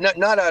hard,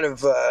 not out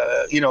of,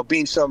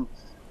 being some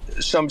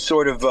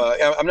sort of,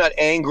 I'm not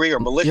angry or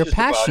malicious. You're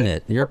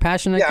passionate. About it. You're a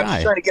passionate guy. I'm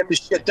just trying to get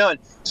this shit done.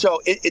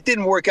 So it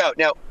didn't work out.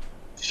 Now,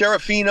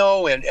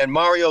 Serafino and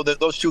Mario,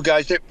 those two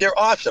guys, they're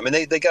awesome. And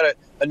they got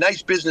a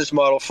nice business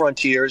model,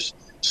 Frontiers.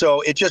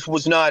 So it just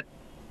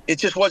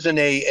wasn't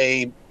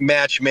a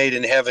match made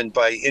in heaven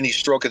by any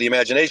stroke of the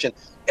imagination.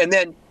 And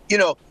then,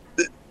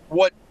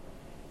 what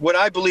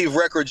I believe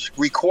records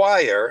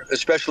require,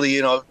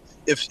 especially,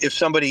 if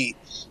somebody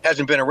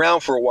hasn't been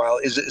around for a while,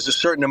 is a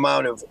certain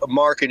amount of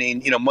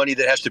marketing, money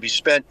that has to be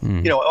spent.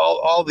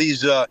 All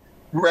these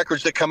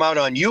records that come out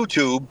on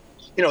YouTube,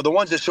 the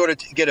ones that sort of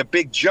get a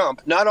big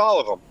jump, not all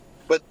of them,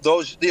 but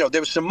those, there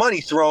was some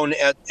money thrown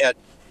at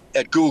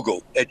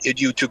Google, at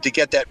YouTube to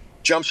get that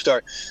jump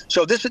start.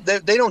 So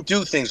they don't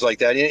do things like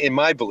that, in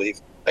my belief.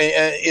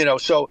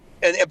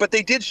 But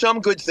they did some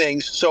good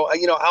things. So,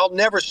 I'll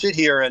never sit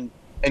here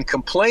and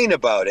complain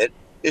about it.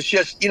 It's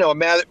just,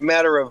 a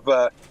matter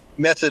of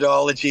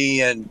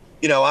methodology, and,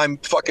 I'm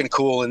fucking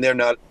cool and they're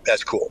not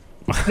as cool.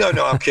 No,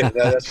 I'm kidding.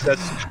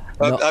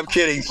 I'm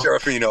kidding,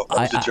 Serafino. That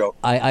was a joke.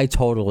 I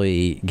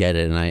totally get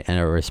it, and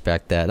I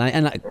respect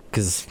that.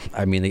 Because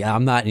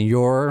I'm not in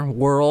your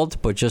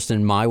world, but just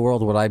in my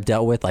world, what I've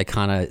dealt with, I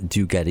kind of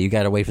do get it. You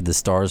got to wait for the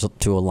stars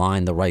to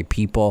align, the right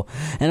people,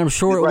 and I'm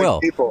sure it will.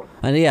 People.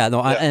 And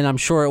and I'm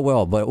sure it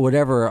will. But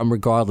whatever,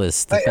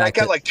 regardless. I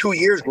got like 2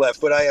 years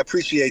left, but I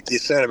appreciate the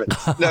sentiment.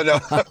 No,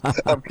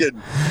 I'm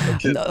kidding.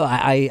 No,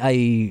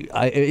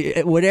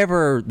 I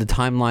whatever the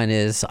timeline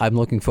is, I'm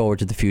looking forward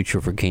to the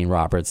future for Kane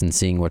Roberts and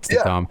seeing what's to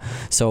come.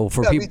 So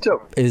for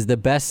people, is the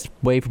best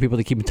way for people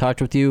to keep in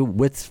touch with you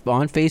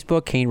on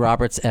Facebook, Kane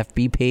Roberts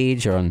FB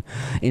page, or on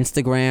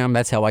Instagram?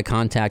 That's how I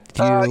contacted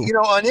you.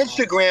 On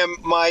Instagram,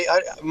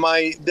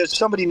 there's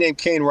somebody named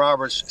Kane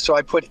Roberts, so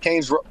I put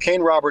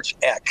Kane Roberts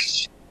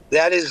X.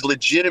 That is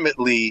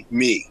legitimately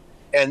me.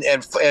 And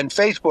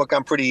Facebook,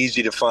 I'm pretty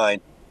easy to find.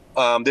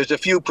 There's a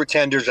few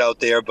pretenders out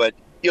there, but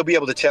you'll be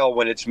able to tell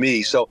when it's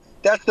me. So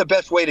that's the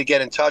best way to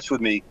get in touch with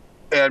me.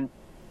 And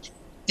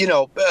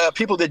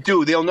people that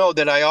do, they'll know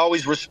that I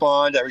always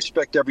respond. I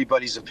respect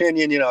everybody's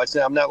opinion.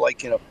 I'm not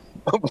like,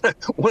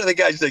 one of the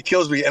guys that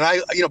kills me. And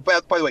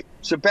by the way,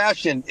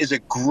 Sebastian is a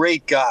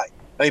great guy.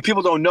 I mean,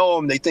 people don't know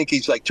him. They think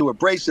he's like too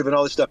abrasive and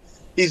all this stuff.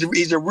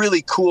 He's a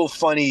really cool,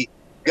 funny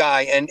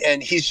guy.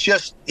 And he's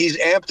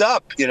amped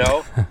up,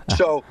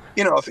 So,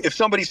 if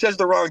somebody says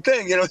the wrong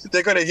thing,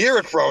 they're going to hear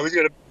it from him. He's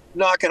going to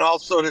knocking all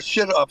sort of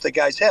shit off the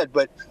guy's head.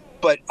 But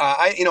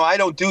I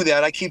don't do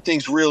that. I keep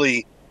things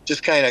really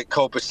just kind of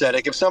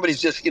copacetic. If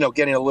somebody's just,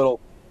 getting a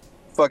little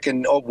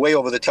fucking way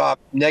over the top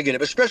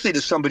negative, especially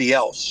to somebody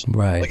else,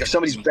 right? Like if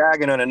somebody's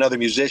bagging on another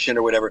musician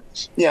or whatever,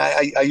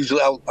 I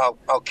usually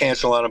I'll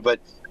cancel on them. But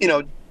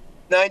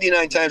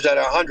 99 times out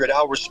of 100,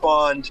 I'll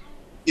respond,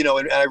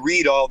 and I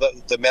read all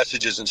the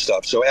messages and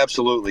stuff. So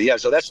absolutely, yeah.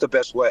 So that's the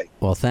best way.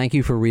 Well, thank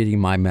you for reading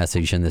my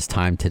message in this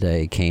time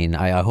today, Kane.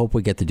 I hope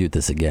we get to do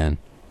this again.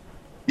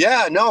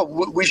 Yeah, no,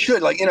 we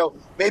should. Like,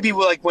 maybe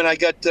when I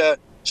get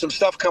some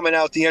stuff coming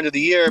out at the end of the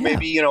year,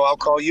 maybe, I'll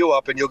call you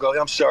up and you'll go,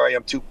 I'm sorry,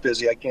 I'm too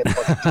busy. I can't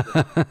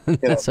fucking do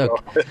it. That's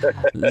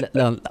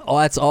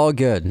that's all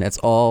good. That's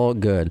all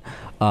good.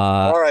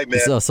 All right,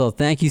 man. So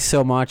thank you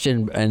so much.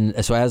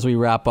 And so as we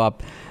wrap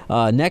up,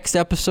 next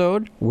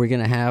episode, we're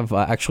going to have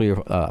actually,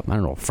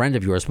 a friend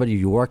of yours, somebody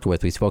you worked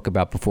with, we spoke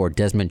about before,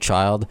 Desmond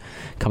Child,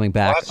 coming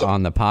back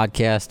on the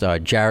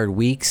podcast. Jared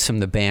Weeks from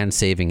the band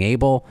Saving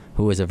Abel,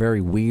 who is a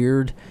very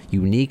weird,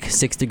 unique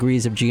 6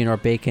 Degrees of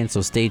GNR Bacon,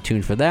 so stay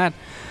tuned for that.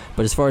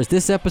 But as far as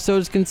this episode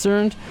is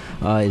concerned,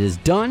 it is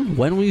done.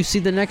 When will you see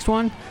the next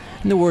one?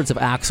 In the words of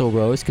Axl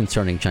Rose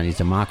concerning Chinese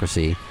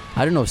democracy,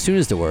 I don't know if soon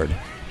is the word,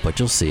 but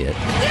you'll see it.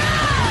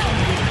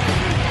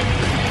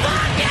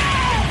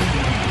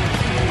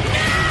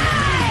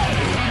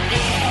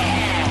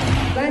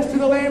 Thanks to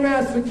the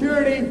lame-ass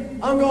security,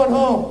 I'm going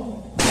home.